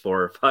hum those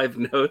 4 or 5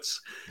 notes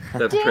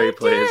that Trey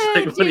plays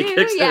when he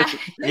kicks it.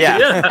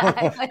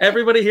 Yeah.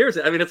 Everybody hears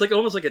it. I mean, it's like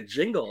almost like a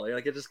jingle.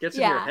 Like it just gets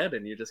in your head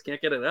and you just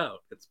can't get it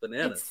out. It's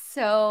bananas. It's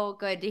so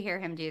good to hear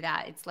him do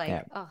that. It's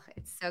like,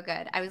 it's so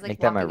good. I was like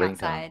walking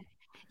outside.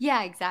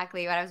 Yeah,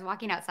 exactly. When I was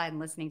walking outside and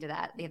listening to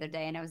that the other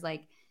day, and I was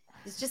like,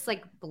 it's just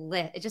like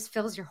bliss. It just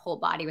fills your whole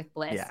body with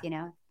bliss,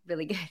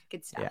 really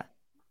good stuff. Yeah.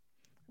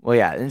 Well,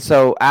 yeah, and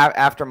so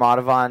after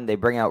Madhavan, they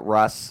bring out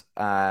Russ,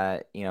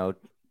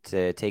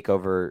 to take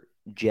over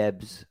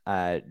Jeb's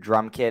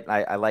drum kit.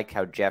 I like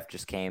how Jeff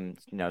just came,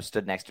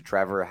 stood next to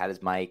Trevor, had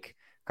his mic,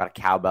 got a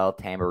cowbell,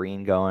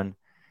 tambourine going.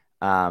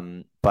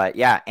 But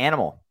yeah,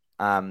 Animal,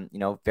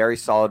 very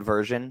solid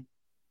version.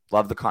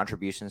 Love the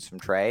contributions from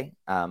Trey.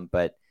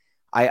 But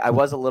I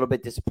was a little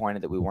bit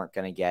disappointed that we weren't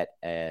going to get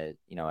a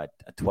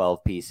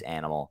 12-piece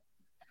Animal.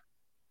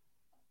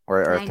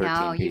 Or a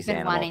 13-piece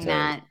animal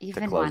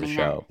to close the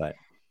show. But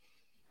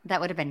that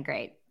would have been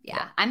great.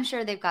 Yeah. I'm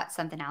sure they've got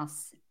something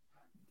else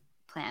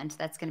planned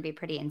that's going to be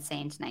pretty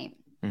insane tonight.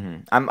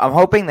 Mm-hmm. I'm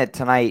hoping that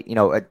tonight,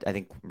 I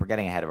think we're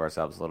getting ahead of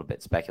ourselves a little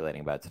bit speculating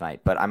about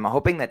tonight, but I'm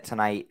hoping that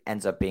tonight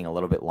ends up being a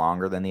little bit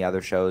longer than the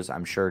other shows.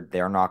 I'm sure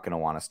they're not going to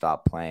want to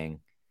stop playing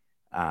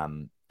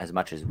as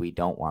much as we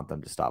don't want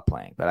them to stop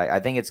playing. But I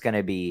think it's going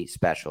to be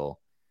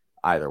special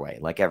either way,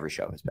 like every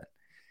show has been.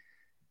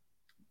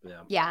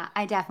 Yeah,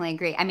 I definitely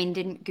agree. I mean,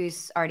 didn't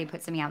Goose already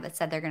put something out that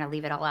said they're going to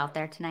leave it all out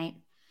there tonight?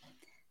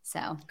 So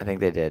I think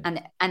they did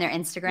on their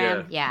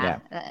Instagram. Yeah.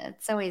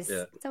 It's always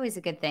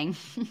a good thing.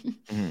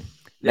 Mm-hmm.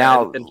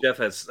 Now, and Jeff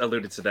has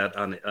alluded to that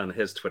on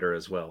his Twitter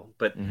as well.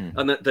 But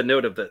on the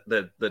note of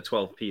the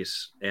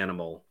 12-piece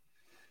Animal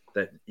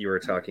that you were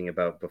talking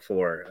about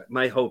before,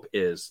 my hope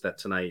is that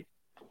tonight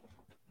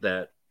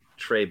that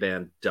Trey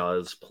Band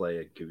does play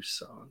a Goose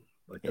song.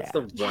 Like that's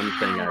the one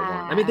thing I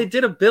want. I mean, they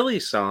did a Billy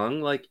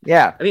song, or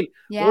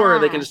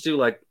they can just do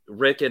like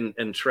Rick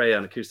and Trey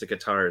on acoustic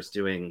guitars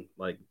doing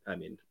like, I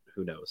mean,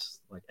 who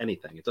knows? Like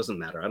anything. It doesn't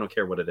matter. I don't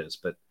care what it is,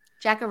 but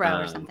Jackaroo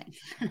or something.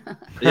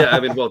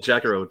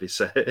 Jackaroo would be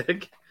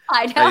sick.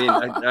 I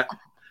know.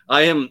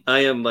 I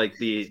am like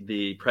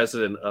the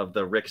president of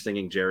the Rick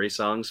Singing Jerry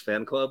Songs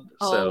fan club.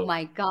 Oh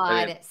my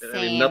God. I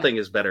mean, nothing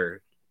is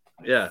better.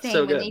 Yeah. Same. So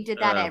when good. they did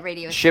that at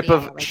Radio Ship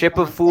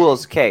of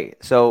Fools. Okay.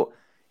 So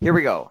here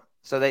we go.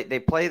 So they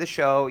play the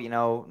show,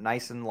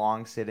 nice and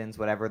long sit-ins,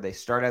 whatever. They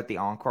start out the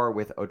encore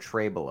with O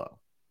Trey Below.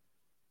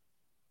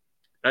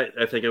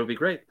 I think it would be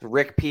great.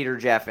 Rick, Peter,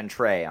 Jeff, and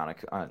Trey on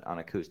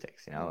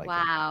acoustics.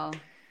 Wow.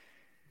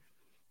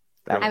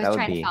 I was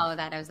trying to follow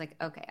that. I was like,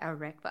 okay,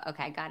 Rick, but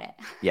okay, got it.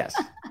 Yes.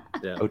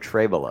 Yeah. O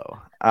Trey Below.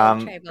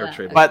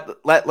 Below. But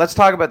let's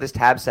talk about this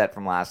tab set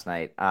from last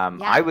night.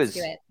 I was,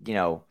 a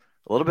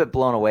little bit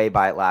blown away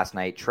by it last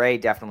night. Trey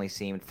definitely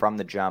seemed from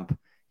the jump,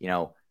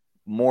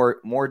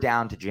 more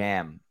down to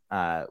jam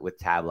with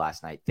Tab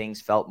last night.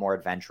 Things felt more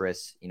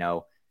adventurous,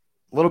 a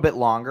little bit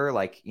longer.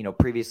 Like,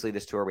 previously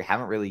this tour, we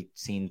haven't really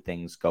seen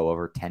things go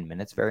over 10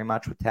 minutes very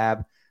much with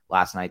Tab.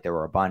 Last night, there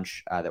were a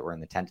bunch that were in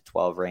the 10 to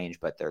 12 range,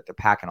 but they're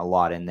packing a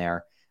lot in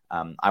there.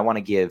 I want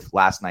to give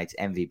last night's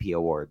MVP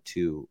award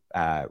to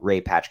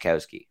Ray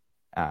Pachkowski.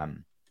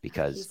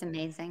 because he's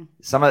amazing.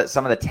 Some of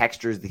the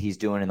textures that he's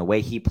doing and the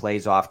way he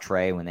plays off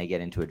Trey when they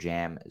get into a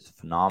jam is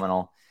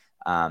phenomenal.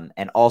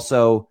 And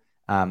also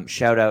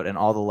shout out and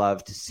all the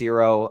love to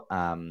Ciro.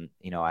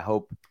 I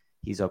hope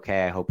he's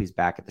okay. I hope he's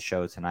back at the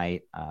show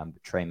tonight.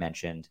 Trey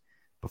mentioned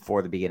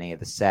before the beginning of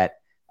the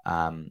set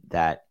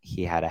that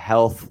he had a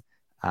health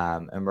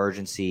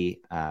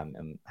emergency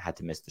and had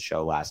to miss the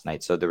show last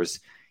night. So there was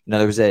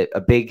a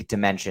big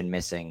dimension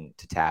missing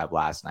to Tab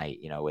last night,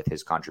 with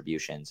his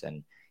contributions.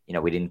 And,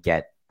 we didn't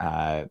get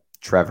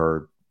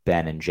Trevor,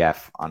 Ben, and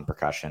Jeff on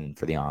percussion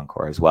for the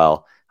encore as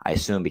well, I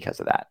assume because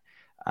of that.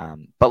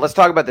 But let's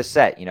talk about the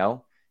set,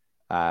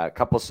 a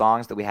couple of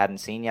songs that we hadn't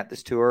seen yet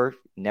this tour.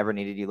 Never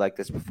Needed You Like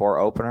This Before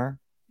opener.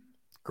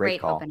 Great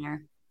call.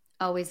 Opener.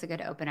 Always a good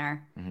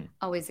opener. Mm-hmm.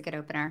 Always a good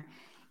opener.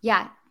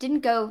 Yeah,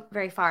 didn't go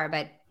very far,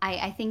 but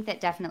I think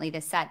that definitely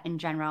the set in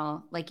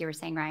general, like you were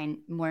saying, Ryan,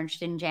 more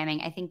interested in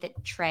jamming. I think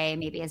that Trey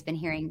maybe has been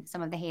hearing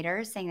some of the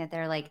haters saying that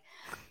they're like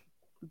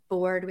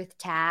bored with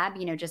Tab,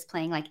 just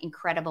playing like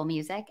incredible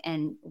music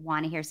and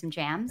want to hear some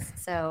jams.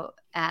 So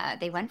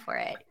they went for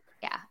it.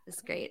 Yeah, it's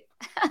great.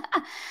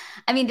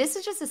 I mean, this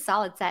is just a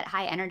solid set,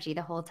 high energy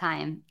the whole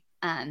time.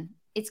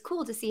 It's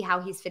cool to see how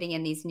he's fitting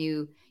in these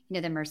new,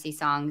 the Mercy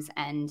songs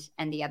and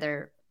the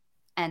other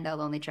and the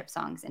Lonely Trip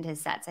songs into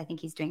his sets. I think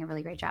he's doing a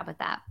really great job with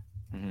that.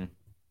 Mm-hmm.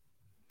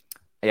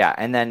 Yeah,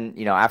 and then,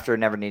 after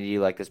Never Needed You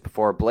Like This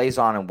Before, Blaze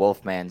On and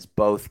Wolfman's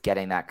both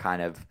getting that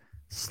kind of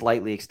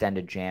slightly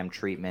extended jam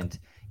treatment.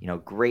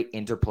 Great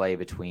interplay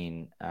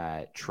between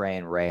Trey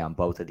and Ray on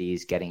both of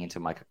these, getting into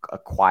like a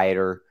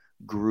quieter,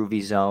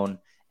 groovy zone.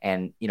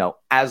 And,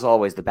 as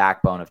always, the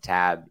backbone of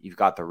Tab, you've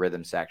got the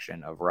rhythm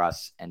section of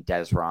Russ and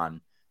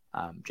Desron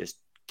just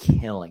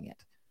killing it.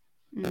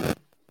 Mm.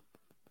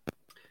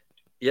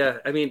 Yeah,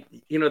 I mean,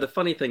 the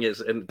funny thing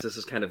is, and this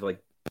is kind of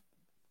like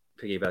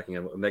piggybacking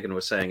on what Megan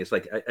was saying, is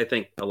like I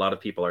think a lot of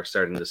people are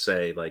starting to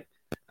say like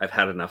I've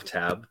had enough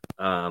Tab,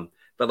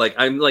 but like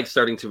I'm like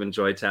starting to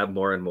enjoy Tab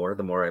more and more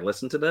the more I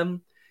listen to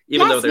them,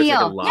 even though there's like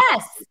a lot.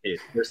 Of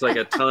repeats. There's like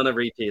a ton of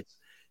repeats,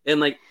 and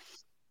like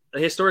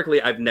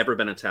historically I've never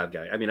been a Tab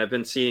guy. I mean, I've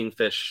been seeing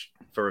Fish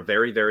for a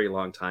very, very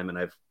long time,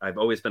 and I've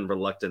always been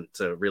reluctant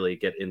to really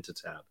get into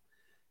Tab,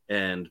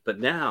 but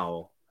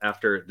now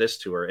after this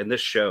tour and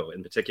this show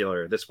in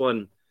particular, this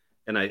one,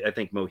 and I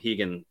think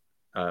Mohegan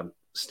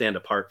stand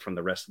apart from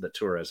the rest of the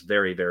tour as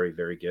very, very,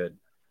 very good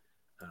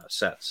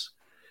sets.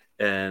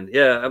 And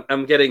yeah,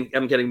 I'm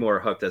getting more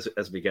hooked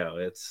as we go.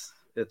 It's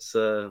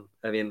I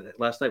mean,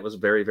 last night was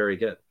very, very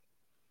good.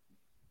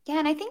 Yeah,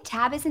 and I think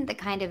Tab isn't the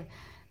kind of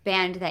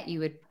band that you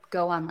would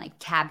go on like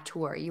Tab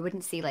tour. You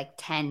wouldn't see like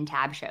 10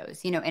 Tab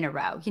shows, in a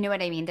row. You know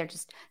what I mean? They're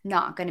just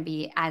not going to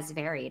be as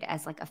varied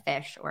as like a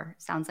Fish or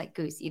Sounds Like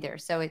Goose either.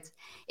 So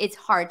it's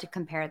hard to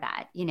compare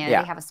that.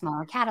 Yeah. They have a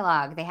smaller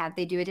catalog.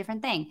 They do a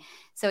different thing.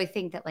 So I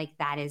think that like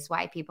that is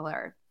why people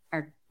are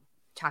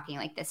talking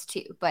like this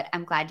too. But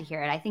I'm glad to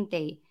hear it.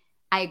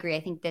 I agree. I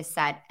think this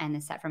set and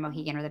the set from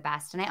Mohegan are the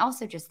best. And I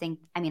also just think,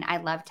 I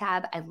love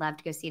Tab. I'd love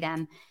to go see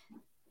them.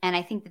 And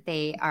I think that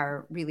they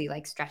are really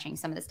like stretching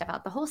some of the stuff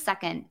out. The whole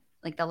second,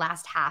 like the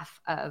last half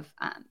of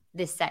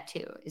this set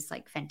too is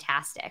like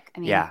fantastic.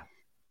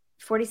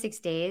 46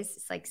 Days,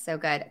 it's like so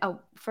good.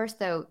 Oh, first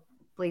though,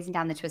 Blazing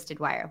Down the Twisted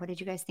Wire. What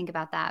did you guys think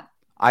about that?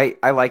 I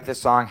like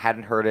this song.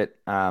 Hadn't heard it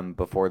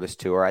before this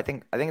tour. I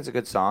think it's a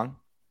good song.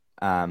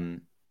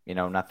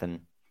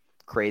 Nothing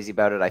crazy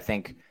about it. I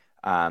think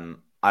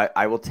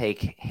I will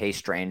take Hey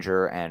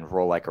Stranger and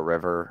Roll Like a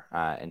River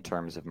in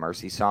terms of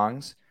Mercy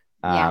songs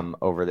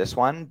over this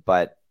one,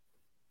 but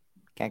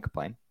can't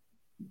complain.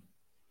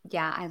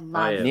 Yeah, I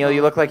love it. Neil,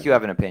 you look like you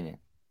have an opinion.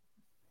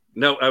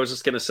 No, I was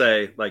just going to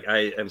say, like,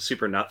 I am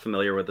super not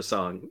familiar with the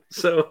song.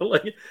 So,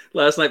 like,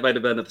 last night might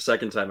have been the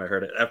second time I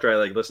heard it after I,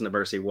 like, listened to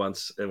Mercy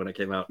once when it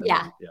came out.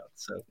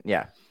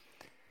 Yeah.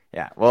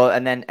 Well,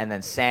 and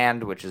then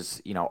Sand, which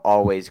is,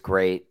 always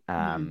great.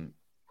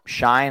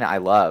 Shine, I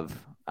love.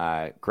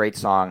 Great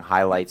song,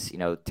 highlights,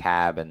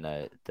 Tab and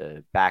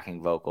the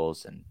backing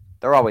vocals, and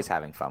they're always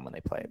having fun when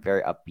they play it.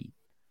 Very upbeat.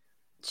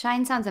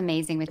 Shine sounds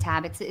amazing with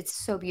Tab. It's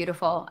so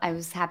beautiful. I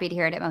was happy to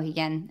hear it at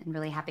Mohegan and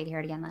really happy to hear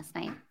it again last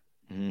night.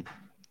 Mm-hmm.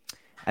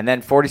 And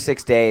then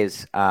 46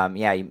 Days.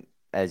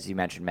 As you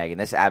mentioned, Megan,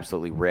 this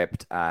absolutely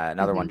ripped.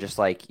 Another one, just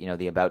like,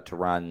 the About to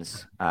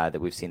Runs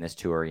that we've seen this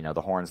tour,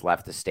 the horns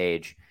left the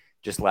stage,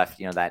 just left,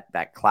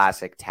 that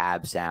classic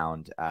Tab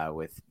sound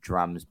with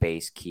drums,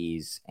 bass,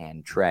 keys,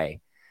 and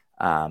Trey.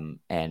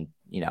 And,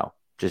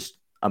 just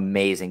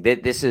amazing.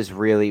 This is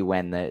really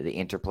when the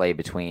interplay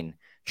between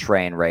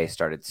Trey and Ray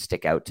started to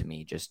stick out to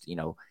me. Just,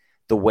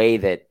 the way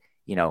that,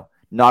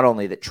 not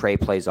only that Trey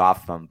plays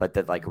off them, but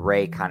that like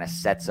Ray kind of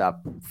sets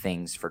up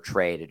things for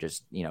Trey to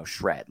just,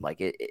 shred.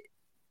 Like it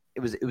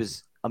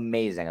was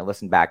amazing. I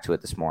listened back to it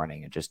this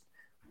morning and just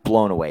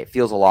blown away. It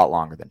feels a lot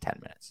longer than 10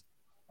 minutes.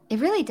 It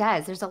really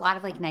does. There's a lot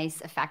of like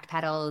nice effect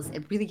pedals.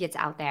 It really gets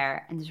out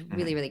there, and there's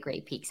really, really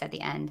great peaks at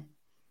the end.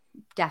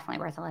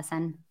 Definitely worth a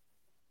listen.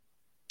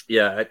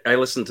 Yeah, I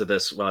listened to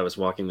this while I was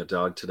walking the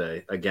dog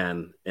today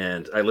again,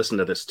 and I listened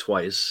to this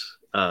twice.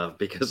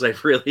 because I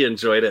really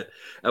enjoyed it.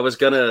 I was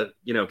gonna,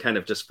 kind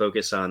of just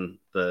focus on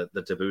the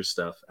taboo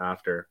stuff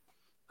after,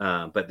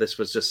 but this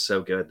was just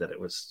so good that it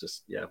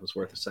was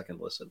worth a second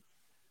listen.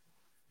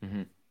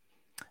 Mm-hmm.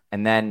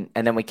 And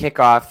then we kick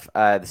off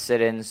the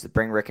sit-ins,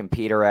 bring Rick and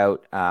Peter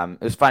out.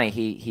 It was funny.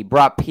 He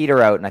brought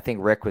Peter out, and I think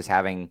Rick was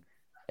having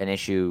an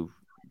issue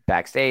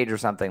backstage or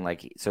something,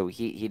 so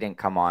he didn't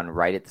come on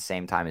right at the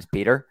same time as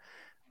Peter.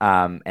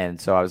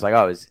 And so I was like,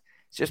 oh, it's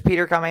just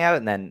Peter coming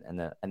out,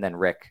 and then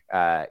Rick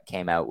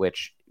came out,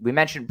 which we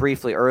mentioned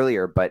briefly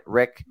earlier. But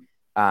Rick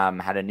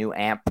had a new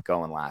amp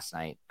going last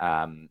night.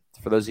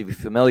 For those of you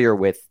familiar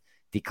with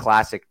the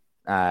classic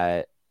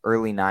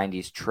early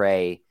 '90s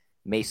Trey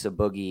Mesa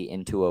Boogie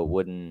into a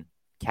wooden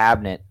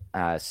cabinet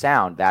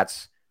sound,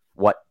 that's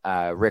what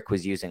Rick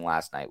was using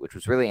last night, which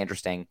was really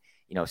interesting.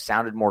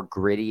 Sounded more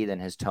gritty than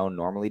his tone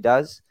normally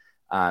does.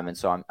 And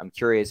so I'm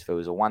curious if it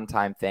was a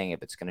one-time thing,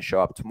 if it's going to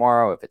show up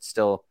tomorrow, if it's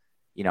still,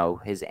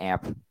 his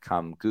amp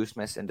come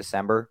Goosemas in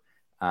December.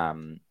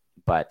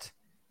 But,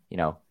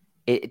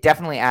 it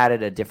definitely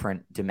added a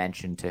different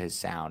dimension to his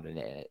sound and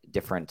a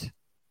different,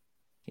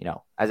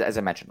 as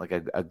I mentioned, like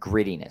a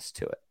grittiness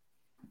to it.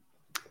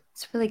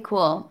 It's really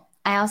cool.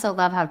 I also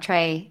love how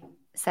Trey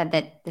said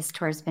that this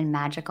tour has been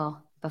magical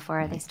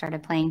before they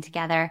started playing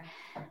together.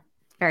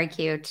 Very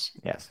cute.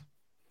 Yes.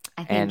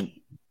 I think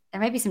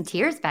there might be some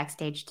tears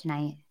backstage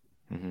tonight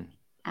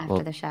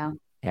after the show.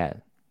 Yeah.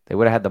 They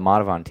would have had the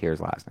Madhavan tears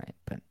last night,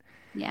 but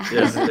yeah.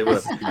 Yes, they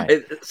would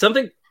have.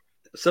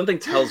 Something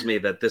tells me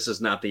that this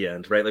is not the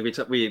end, right? Like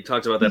we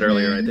talked about that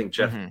earlier. I think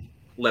Jeff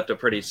left a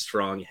pretty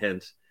strong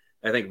hint.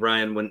 I think,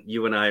 Ryan, when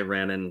you and I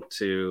ran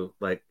into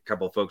like a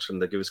couple of folks from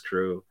the Goose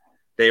crew,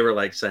 they were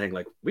like saying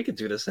like, we could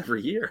do this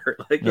every year.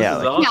 Like, this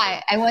is awesome.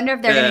 Yeah, I wonder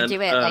if they're going to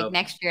do it like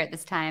next year at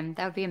this time.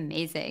 That would be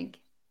amazing.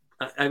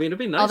 I mean, it'd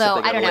be nice. Although,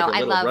 if they I don't know.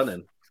 like a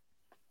run-in.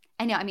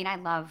 I know. I mean, I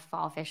love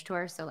Fall Fish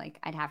Tour, so like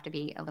I'd have to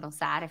be a little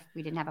sad if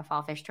we didn't have a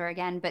Fall Fish Tour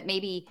again. But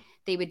maybe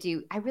they would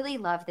do. I really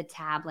love the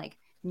tab like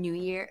New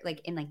Year,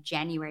 like in like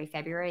January,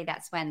 February.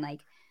 That's when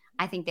like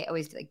I think they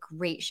always do like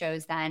great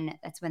shows. Then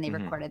that's when they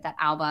recorded that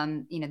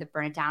album, the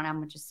Burn It Down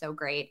album, which is so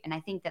great. And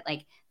I think that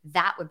like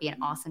that would be an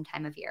awesome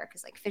time of year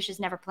because like Fish is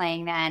never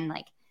playing then.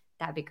 Like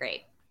that'd be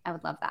great. I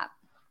would love that.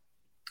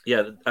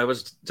 Yeah, I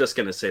was just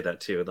gonna say that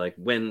too. Like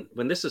when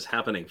this is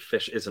happening,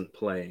 Fish isn't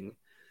playing.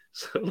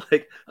 So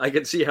like I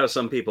could see how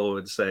some people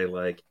would say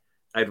like,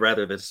 I'd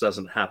rather this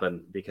doesn't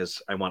happen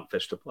because I want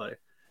Fish to play.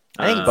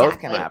 I think both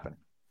can happen.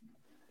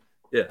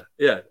 Yeah.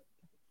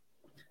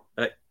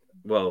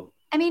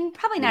 I mean,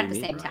 probably not at the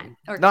same time.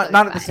 Or not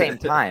at the same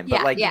time,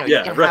 but you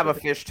can have a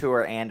Fish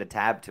tour and a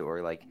Tab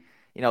tour. Like,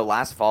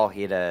 last fall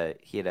he had a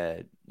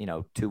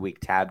 2-week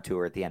Tab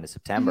tour at the end of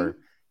September,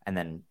 and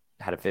then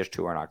had a Fish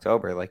tour in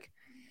October. Like,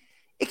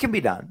 it can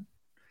be done.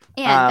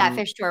 And that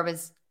Fish tour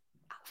was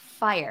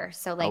fire.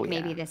 So like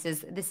maybe this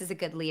is a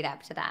good lead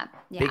up to that.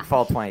 Yeah. Big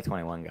fall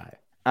 2021 guy.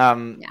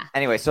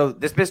 Anyway, so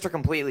this Mr.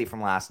 Completely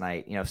from last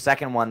night,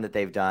 second one that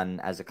they've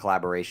done as a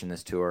collaboration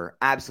this tour.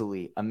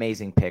 Absolutely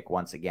amazing pick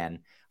once again.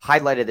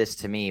 Highlighted this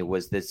to me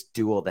was this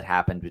duel that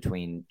happened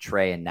between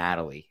Trey and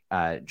Natalie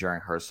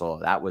during rehearsal.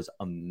 That was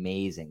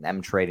amazing.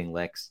 Them trading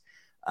licks.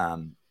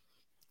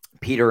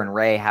 Peter and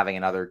Ray having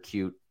another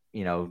cute,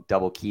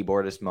 double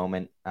keyboardist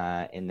moment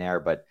in there,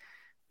 but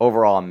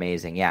overall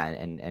amazing. Yeah,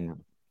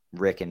 and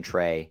Rick and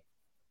Trey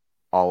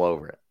all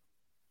over it.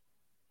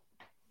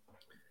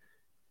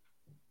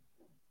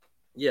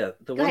 Yeah,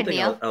 the one thing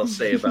I'll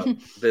say about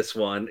this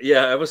one.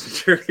 Yeah, I wasn't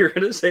sure if you were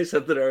going to say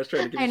something. I was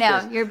trying to give you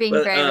space. You're being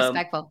very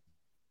respectful.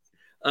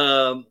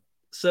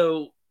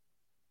 So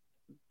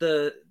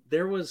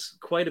there was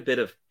quite a bit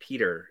of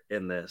Peter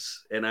in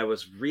this, and I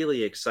was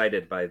really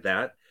excited by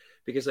that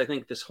because I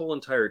think this whole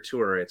entire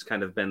tour, it's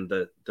kind of been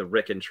the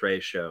Rick and Trey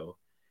show,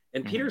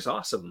 and Peter's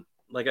awesome.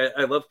 Like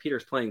I love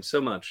Peter's playing so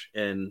much,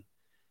 and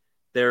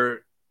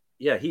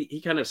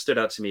he kind of stood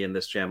out to me in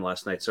this jam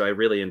last night, so I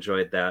really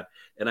enjoyed that,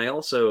 and I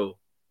also.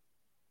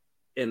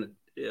 So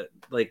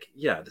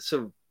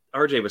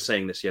RJ was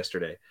saying this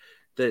yesterday,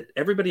 that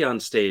everybody on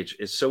stage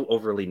is so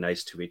overly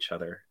nice to each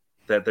other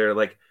that they're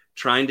like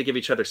trying to give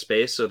each other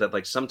space so that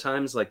like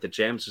sometimes like the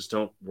jams just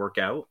don't work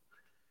out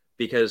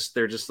because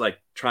they're just like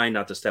trying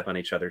not to step on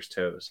each other's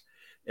toes.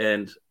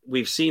 And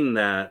we've seen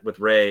that with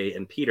Ray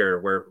and Peter,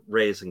 where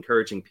Ray is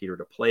encouraging Peter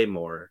to play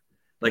more.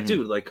 Like,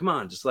 dude, like, come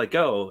on, just like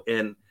go.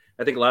 And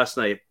I think last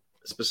night,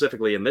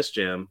 specifically in this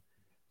jam,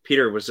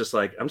 Peter was just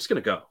like, I'm just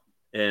going to go.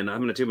 And I'm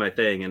going to do my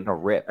thing. And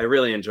I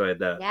really enjoyed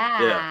that.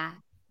 Yeah.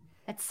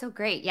 That's so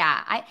great.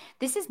 Yeah.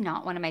 This is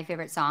not one of my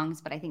favorite songs,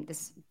 but I think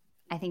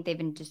they've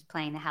been just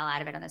playing the hell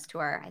out of it on this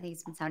tour. I think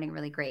it's been sounding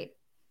really great.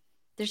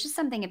 There's just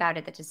something about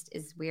it that just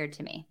is weird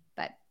to me,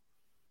 but.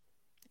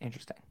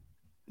 Interesting.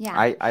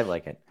 Yeah. I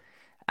like it.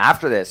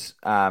 After this,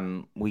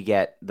 we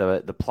get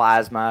the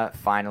plasma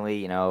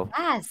finally,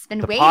 Yes, been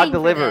the waiting pod for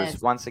delivers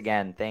this. once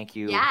again. Thank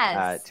you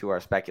to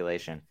our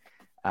speculation.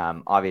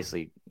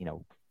 Obviously,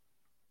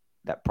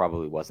 that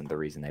probably wasn't the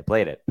reason they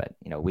played it, but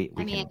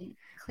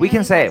we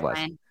can say it was.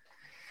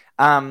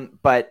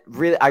 But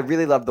really, I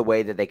really love the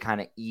way that they kind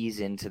of ease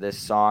into this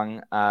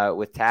song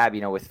with Tab.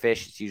 With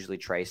Fish, it's usually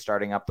Trey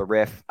starting up the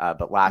riff.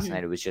 But last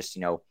night it was just,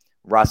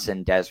 Russ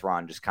and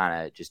Desron just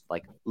kind of just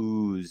like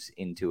ooze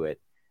into it,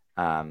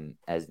 and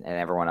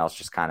everyone else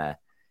just kind of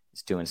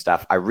is doing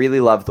stuff. I really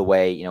love the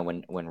way,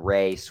 when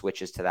Ray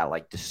switches to that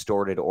like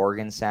distorted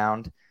organ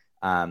sound.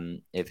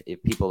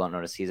 If people don't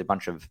notice, he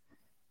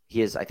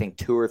has I think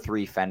 2 or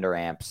 3 Fender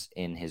amps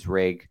in his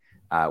rig,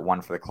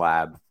 one for the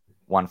Clab,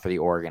 one for the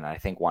organ, and I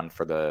think one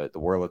for the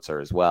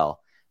Wurlitzer as well.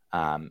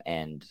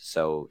 And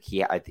so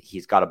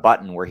he's got a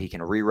button where he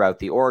can reroute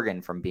the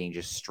organ from being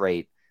just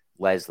straight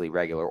Leslie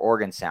regular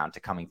organ sound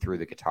to coming through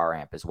the guitar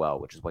amp as well,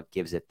 which is what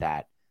gives it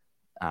that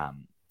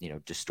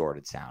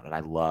distorted sound. And I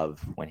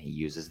love when he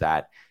uses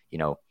that.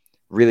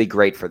 Really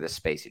great for this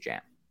Spacey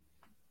Jam.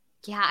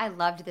 Yeah, I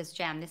loved this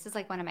jam. This is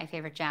like one of my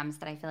favorite jams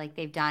that I feel like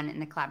they've done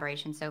in the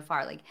collaboration so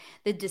far. Like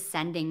the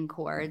descending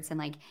chords and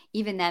like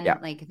even them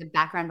like the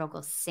background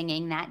vocals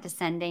singing that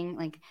descending,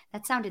 like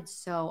that sounded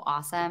so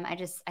awesome.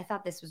 I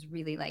thought this was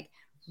really like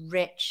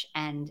rich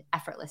and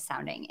effortless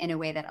sounding in a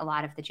way that a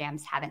lot of the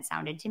jams haven't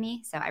sounded to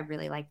me. So I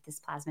really liked this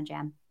Plasma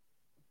Jam.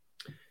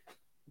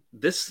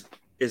 This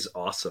is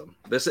awesome.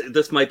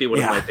 This might be one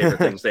of my favorite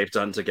things they've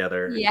done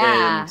together.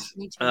 Yeah, and,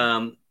 me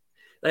too.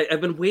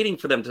 I've been waiting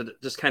for them to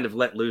just kind of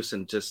let loose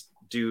and just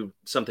do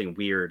something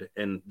weird.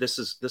 And this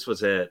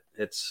was it.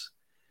 It's,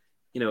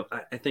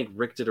 I think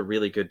Rick did a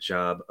really good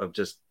job of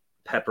just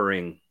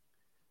peppering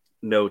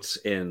notes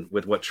in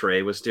with what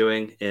Trey was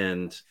doing.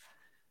 And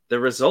the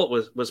result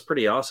was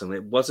pretty awesome.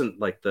 It wasn't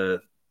like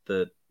the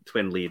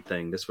twin lead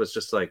thing. This was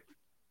just like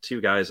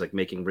 2 guys like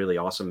making really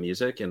awesome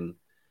music. And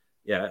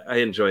yeah, I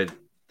enjoyed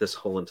this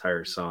whole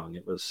entire song.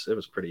 It was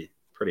pretty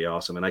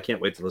awesome, and I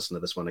can't wait to listen to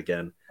this one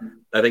again.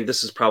 I think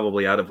this is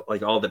probably, out of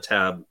like all the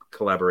Tab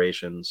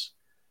collaborations,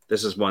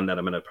 this is one that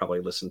I'm going to probably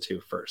listen to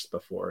first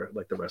before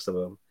like the rest of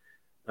them.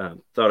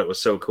 Thought it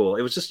was so cool.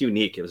 It was just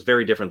unique. It was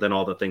very different than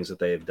all the things that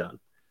they have done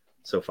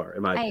so far.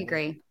 I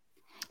agree.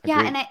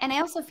 Yeah, and I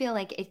also feel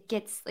like it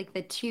gets like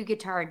the 2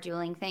 guitar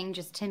dueling thing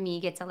just to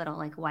me gets a little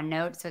like one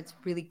note, so it's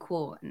really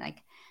cool. And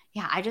like,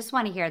 yeah, I just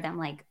want to hear them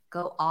like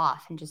go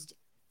off and just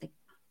like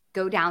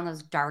go down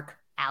those dark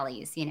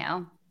alleys,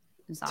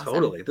 Awesome.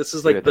 Totally. This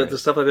is like the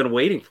stuff I've been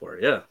waiting for.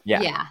 Yeah.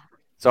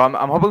 So I'm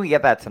hoping we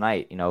get that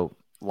tonight,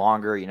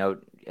 longer,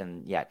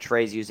 and yeah,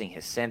 Trey's using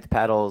his synth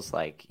pedals,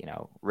 like,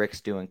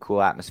 Rick's doing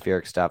cool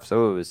atmospheric stuff.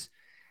 So it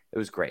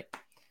was great.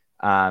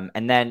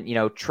 And then,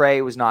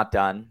 Trey was not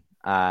done.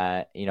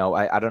 I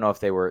don't know if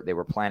they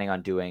were planning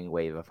on doing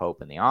Wave of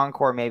Hope in the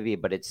encore maybe,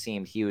 but it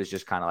seemed he was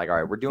just kind of like, all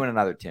right, we're doing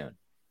another tune.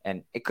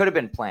 And it could have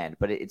been planned,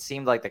 but it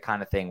seemed like the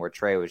kind of thing where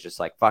Trey was just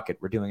like, fuck it,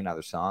 we're doing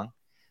another song.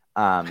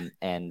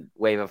 And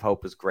Wave of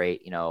Hope was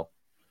great,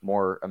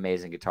 more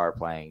amazing guitar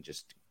playing,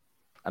 just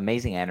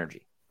amazing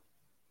energy.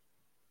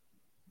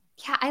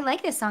 Yeah, I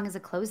like this song as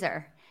a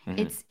closer.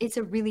 Mm-hmm. It's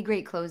a really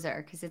great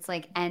closer because it's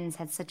like ends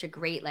had such a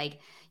great like,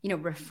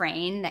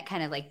 refrain that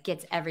kind of like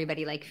gets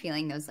everybody like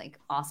feeling those like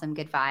awesome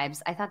good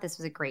vibes. I thought this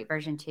was a great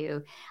version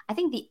too. I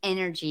think the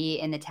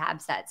energy in the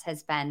Tab sets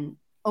has been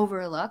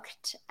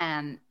overlooked.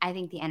 I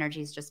think the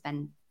energy has just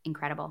been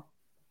incredible.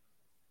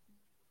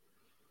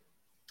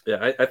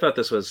 Yeah, I thought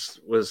this was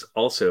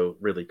also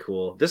really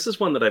cool. This is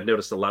one that I've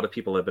noticed a lot of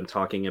people have been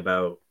talking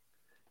about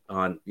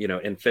on,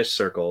 in Fish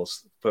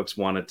circles. Folks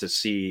wanted to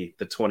see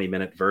the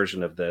 20-minute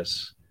version of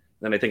this.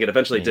 And I think it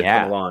eventually did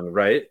come along,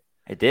 right?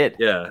 It did.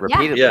 Yeah.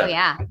 Repeatedly.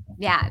 Yeah.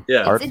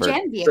 It's Hartford. a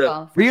jam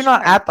vehicle. Were you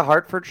not at the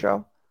Hartford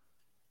show?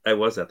 I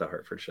was at the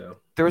Hartford show.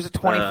 There was a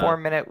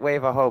 24-minute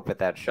Wave of Hope at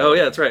that show. Oh,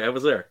 yeah, that's right. I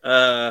was there.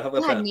 How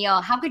about that?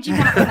 Neil, how could you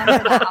not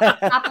remember that off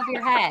the top of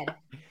your head?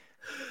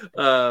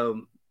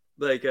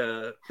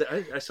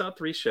 I saw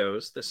 3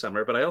 shows this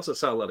summer, but I also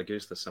saw a lot of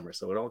Goose this summer,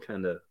 so it all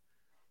kind of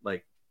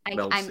like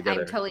melds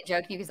together. I'm totally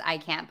joking because I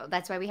can't, but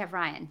that's why we have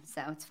Ryan,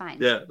 so it's fine.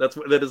 Yeah,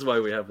 that is why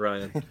we have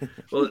Ryan.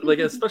 Well, like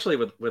especially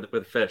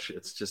with Fish,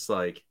 it's just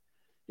like,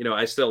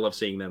 I still love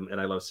seeing them, and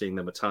I love seeing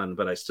them a ton,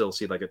 but I still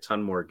see like a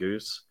ton more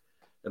Goose.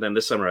 And then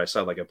this summer I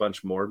saw like a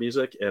bunch more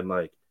music, and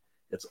like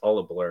it's all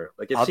a blur.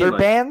 Like other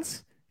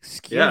bands?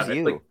 Excuse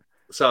you. Like,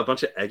 saw a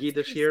bunch of Eggy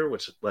this year,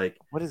 which like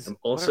I'm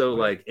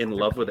also in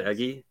love with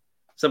Eggy.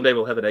 Someday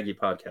we'll have an Eggy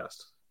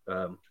podcast.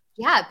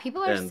 Yeah,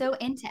 people are so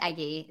into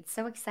Eggy. It's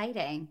so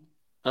exciting.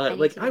 I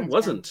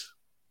wasn't.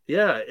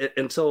 Yeah,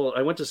 until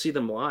I went to see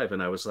them live,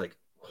 and I was like,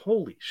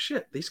 holy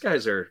shit, these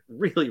guys are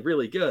really,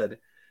 really good.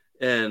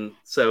 And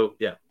so,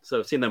 yeah, so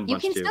I've seen them a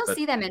bunch too. You can still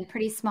see them in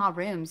pretty small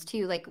rooms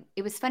too. Like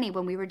it was funny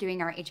when we were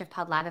doing our HF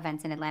Pod Lab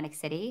events in Atlantic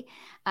City.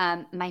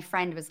 My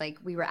friend was like,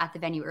 we were at the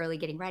venue early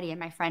getting ready, and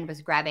my friend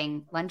was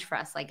grabbing lunch for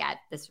us like at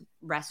this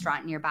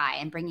restaurant nearby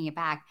and bringing it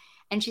back.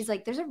 And she's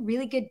like, there's a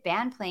really good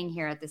band playing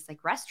here at this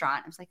like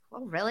restaurant. I was like,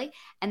 oh, really?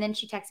 And then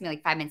she texted me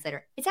like 5 minutes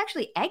later, it's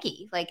actually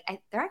Eggy. Like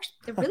they're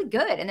really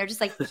good. And they're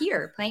just like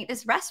here playing at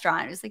this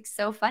restaurant. It was like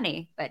so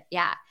funny, but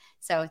yeah.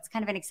 So it's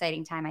kind of an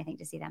exciting time, I think,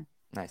 to see them.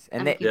 Nice.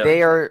 And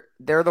they're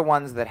the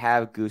ones that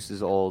have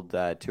Goose's old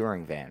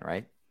touring van,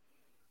 right?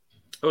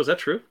 Oh, is that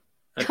true?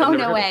 Oh,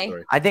 no way.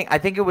 I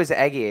think it was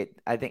Eggy.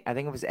 I think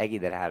it was Eggy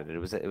that had it.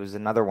 It was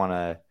another one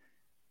of,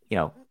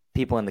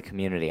 people in the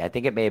community. I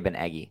think it may have been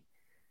Eggy.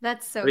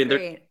 That's so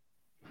great.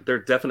 They're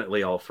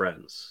definitely all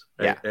friends.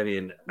 Yeah. I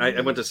mean,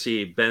 I went to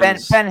see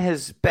Ben's... Ben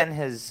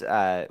has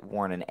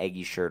worn an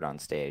Eggy shirt on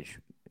stage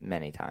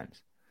many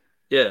times.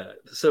 Yeah.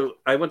 So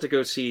I went to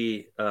go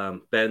see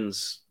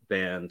Ben's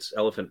band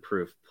Elephant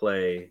Proof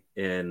play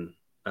in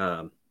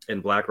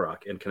Black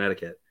Rock in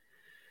Connecticut,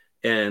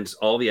 and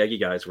all the Eggy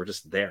guys were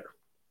just there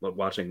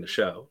watching the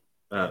show,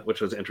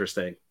 which was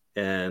interesting.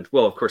 And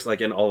well, of course,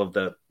 like in all of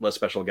the less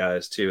special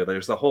guys too,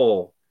 there's the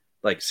whole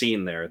like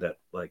scene there that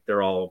like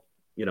they're all,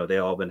 they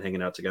all been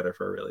hanging out together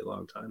for a really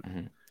long time.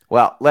 Mm-hmm.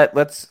 Well,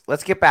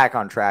 let's get back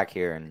on track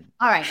here and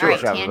all right.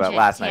 Tangent, about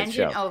last night's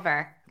show.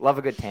 Over. Love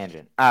a good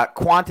tangent.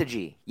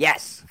 Quantigy,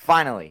 yes,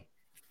 finally.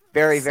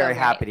 Very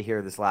happy to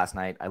hear this last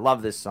night. I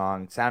love this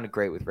song. It sounded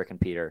great with Rick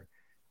and Peter.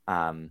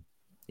 I'm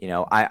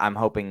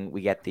hoping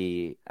we get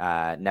the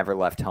Never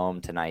Left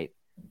Home tonight.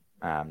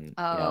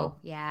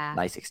 Yeah.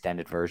 Nice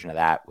extended version of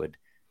that would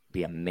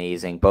be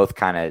amazing. Both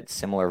kind of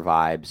similar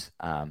vibes.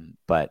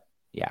 But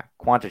yeah,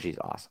 Quantigy's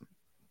awesome.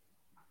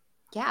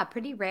 Yeah,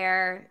 pretty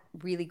rare,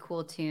 really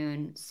cool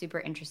tune, super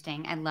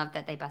interesting. I love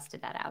that they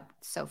busted that out.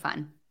 So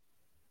fun.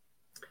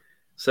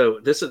 So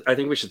I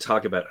think we should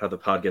talk about how the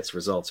pod gets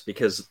results,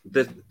 because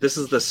this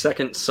is the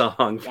second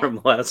song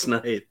from last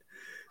night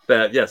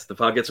that, yes, the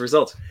pod gets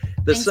results.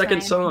 The second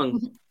Ryan.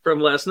 song from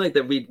last night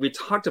that we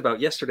talked about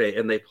yesterday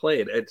and they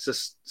played. It's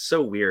just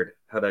so weird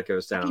how that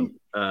goes down.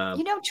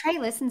 Trey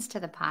listens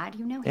to the pod.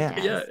 He does.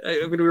 Yeah.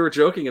 I mean, we were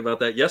joking about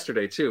that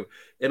yesterday too.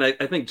 And I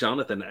think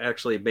Jonathan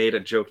actually made a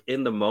joke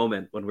in the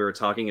moment when we were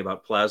talking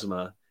about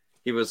Plasma.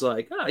 He was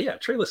like, oh yeah,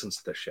 Trey listens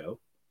to the show.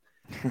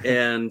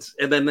 and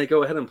then they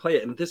go ahead and play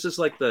it. And this is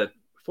like the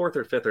fourth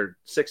or fifth or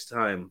sixth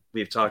time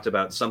we've talked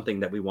about something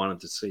that we wanted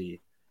to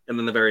see. And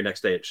then the very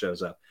next day it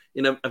shows up.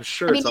 I'm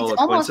sure it's all a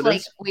almost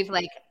coincidence.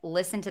 like we've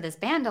listened to this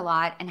band a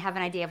lot and have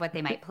an idea of what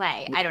they might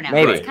play. I don't know.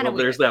 Maybe. It's kind of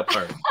weird. There's that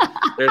part.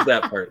 There's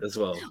that part as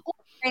well.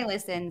 Trey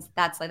listens.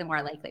 That's like the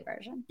more likely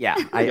version. Yeah,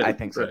 I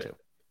think so too.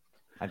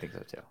 I think so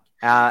too.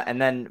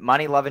 And then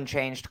Money, Love, and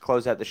Change to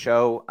close out the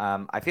show.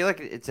 I feel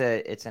like it's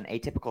an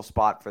atypical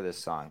spot for this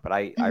song, but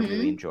I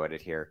really enjoyed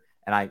it here.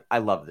 And I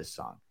love this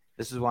song.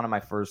 This is one of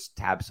my first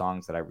Tab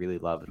songs that I really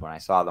loved when I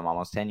saw them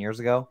almost 10 years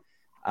ago.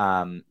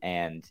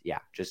 And yeah,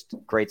 just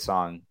great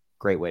song,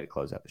 great way to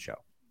close out the show.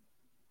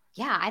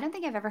 Yeah, I don't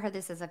think I've ever heard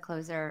this as a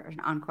closer or an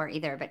encore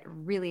either, but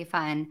really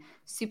fun,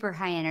 super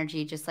high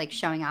energy, just like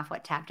showing off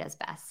what Tab does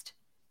best.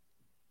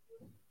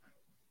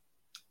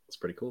 It's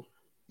pretty cool.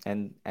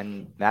 And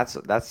that's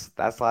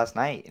last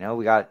night.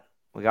 We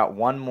got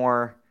one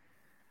more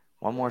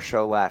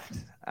show left.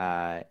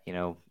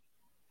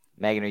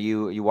 Megan, are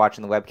you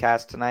watching the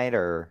webcast tonight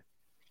or?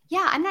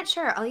 Yeah, I'm not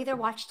sure. I'll either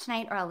watch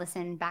tonight or I'll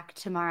listen back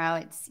tomorrow.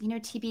 It's,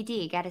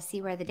 TBD. Got to see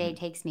where the day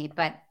takes me.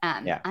 But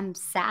I'm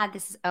sad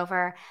this is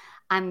over.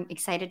 I'm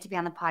excited to be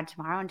on the pod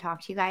tomorrow and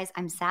talk to you guys.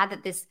 I'm sad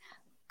that this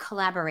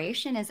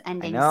collaboration is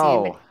ending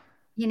soon.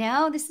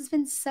 But, this has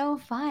been so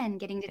fun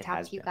getting to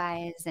talk to you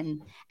guys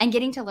and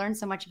getting to learn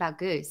so much about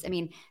Goose. I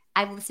mean,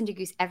 I've listened to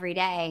Goose every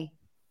day,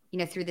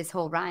 through this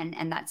whole run,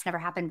 and that's never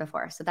happened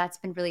before. So that's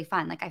been really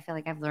fun. Like, I feel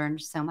like I've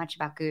learned so much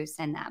about Goose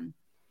and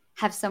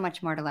have so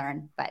much more to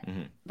learn,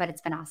 but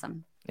it's been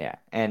awesome. Yeah.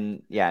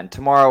 And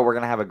tomorrow we're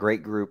going to have a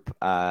great group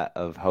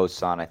of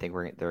hosts on. I think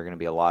there are going to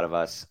be a lot of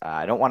us.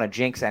 I don't want to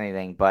jinx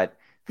anything, but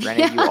for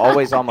any of you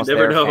always almost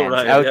there fans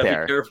out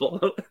there, be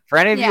careful. For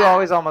any of you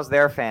always almost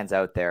there fans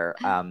out there,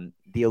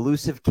 the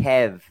elusive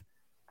Kev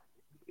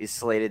is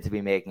slated to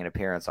be making an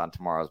appearance on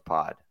tomorrow's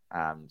pod.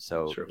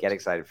 So get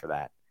excited for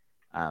that.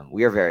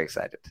 We are very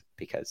excited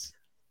because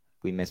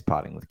we miss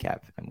potting with Kev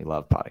and we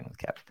love potting with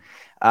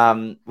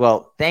Kev.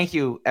 Well, thank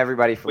you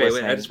everybody for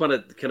listening. Wait, I just want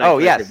to, can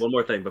I say one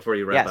more thing before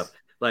you wrap up?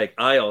 Like,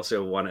 I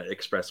also want to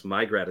express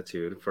my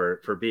gratitude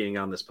for being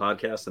on this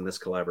podcast and this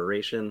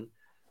collaboration.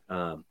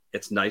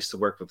 It's nice to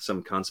work with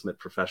some consummate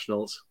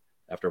professionals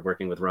after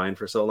working with Ryan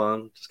for so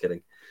long. Just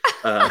kidding.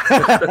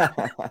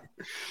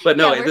 But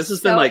no, this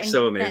has been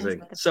so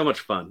amazing. So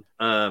much fun.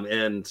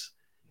 And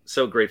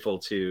so grateful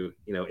to,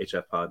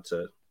 HF Pod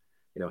to,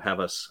 have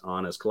us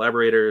on as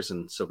collaborators,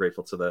 and so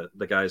grateful to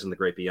the guys in the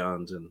Great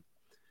Beyond, and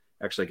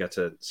actually got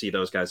to see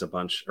those guys a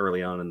bunch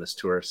early on in this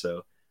tour.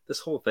 So this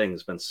whole thing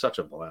has been such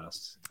a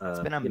blast. It's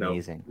been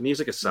amazing.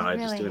 Music aside,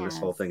 just doing this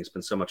whole thing has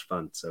been so much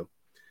fun. So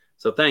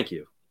thank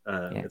you.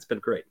 It's been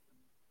great.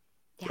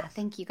 Yeah,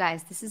 thank you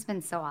guys. This has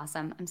been so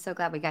awesome. I'm so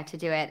glad we got to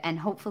do it, and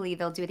hopefully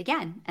they'll do it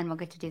again, and we'll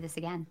get to do this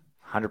again.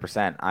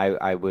 100%.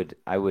 I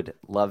would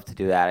love to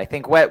do that. I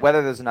think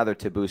whether there's another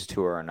Taboos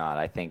tour or not,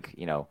 I think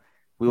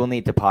we will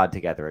need to pod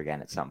together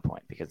again at some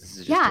point, because this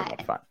is just too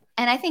much fun.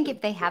 And I think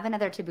if they have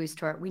another Taboos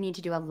tour, we need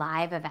to do a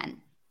live event.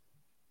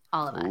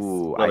 All of us.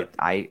 Ooh,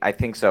 I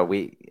think so.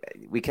 We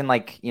can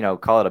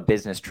call it a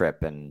business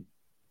trip and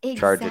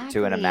charge it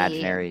to an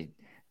imaginary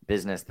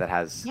business that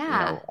has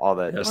all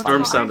the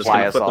Storm Sound is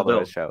going to foot the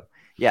bill. Show.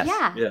 Yes.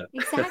 Yeah,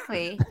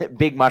 exactly.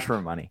 Big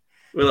mushroom money.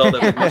 With all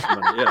that big mushroom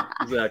money. Yeah,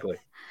 exactly.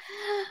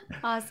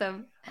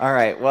 Awesome. All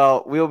right.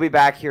 Well, we will be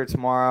back here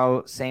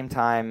tomorrow, same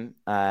time,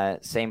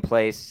 same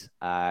place.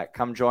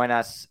 Come join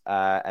us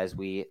as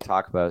we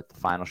talk about the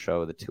final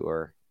show of the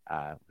tour,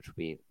 which will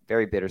be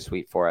very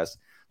bittersweet for us.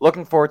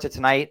 Looking forward to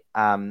tonight.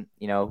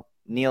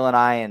 Neil and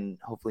I, and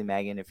hopefully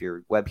Megan, if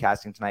you're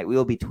webcasting tonight, we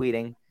will be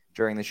tweeting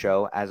during the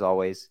show, as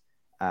always.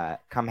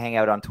 Come hang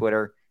out on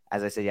Twitter,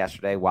 as I said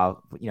yesterday,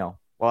 while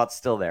it's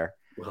still there.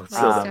 Well, it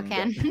Still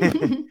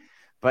can.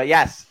 But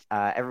yes,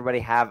 everybody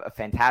have a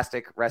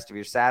fantastic rest of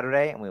your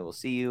Saturday, and we will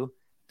see you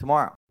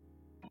tomorrow.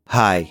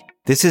 Hi,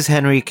 this is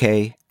Henry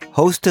Kay,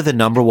 host of the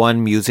 #1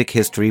 music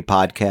history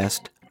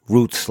podcast,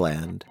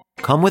 Rootsland.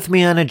 Come with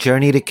me on a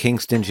journey to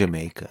Kingston,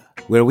 Jamaica,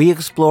 where we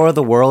explore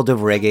the world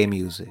of reggae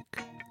music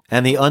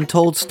and the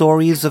untold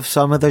stories of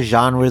some of the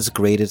genre's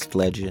greatest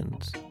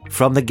legends.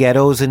 From the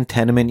ghettos and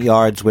tenement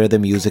yards where the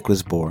music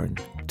was born,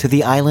 to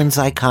the island's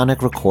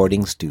iconic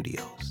recording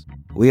studios.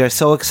 We are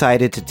so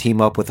excited to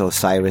team up with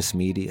Osiris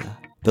Media,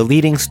 the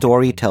leading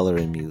storyteller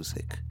in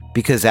music,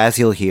 because as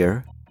you'll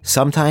hear,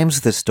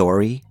 sometimes the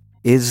story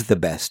is the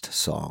best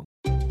song.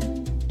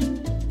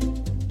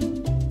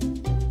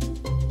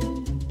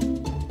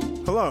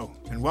 Hello,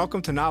 and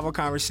welcome to Novel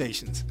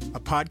Conversations, a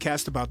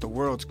podcast about the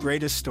world's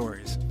greatest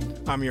stories.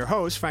 I'm your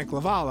host, Frank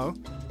Lavallo,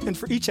 and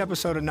for each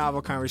episode of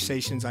Novel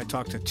Conversations, I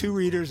talk to two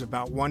readers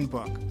about one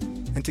book,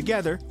 and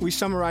together we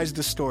summarize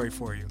the story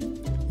for you.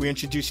 We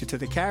introduce you to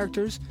the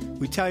characters,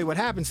 we tell you what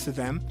happens to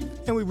them,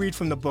 and we read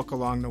from the book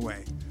along the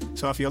way.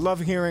 So if you love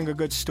hearing a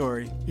good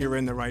story, you're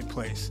in the right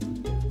place.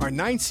 Our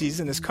 9th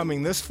season is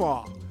coming this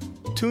fall.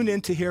 Tune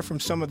in to hear from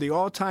some of the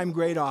all-time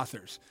great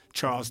authors,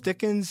 Charles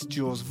Dickens,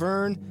 Jules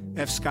Verne,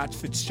 F. Scott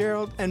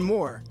Fitzgerald, and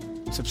more.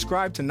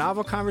 Subscribe to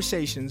Novel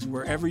Conversations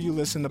wherever you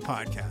listen to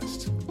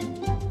podcasts.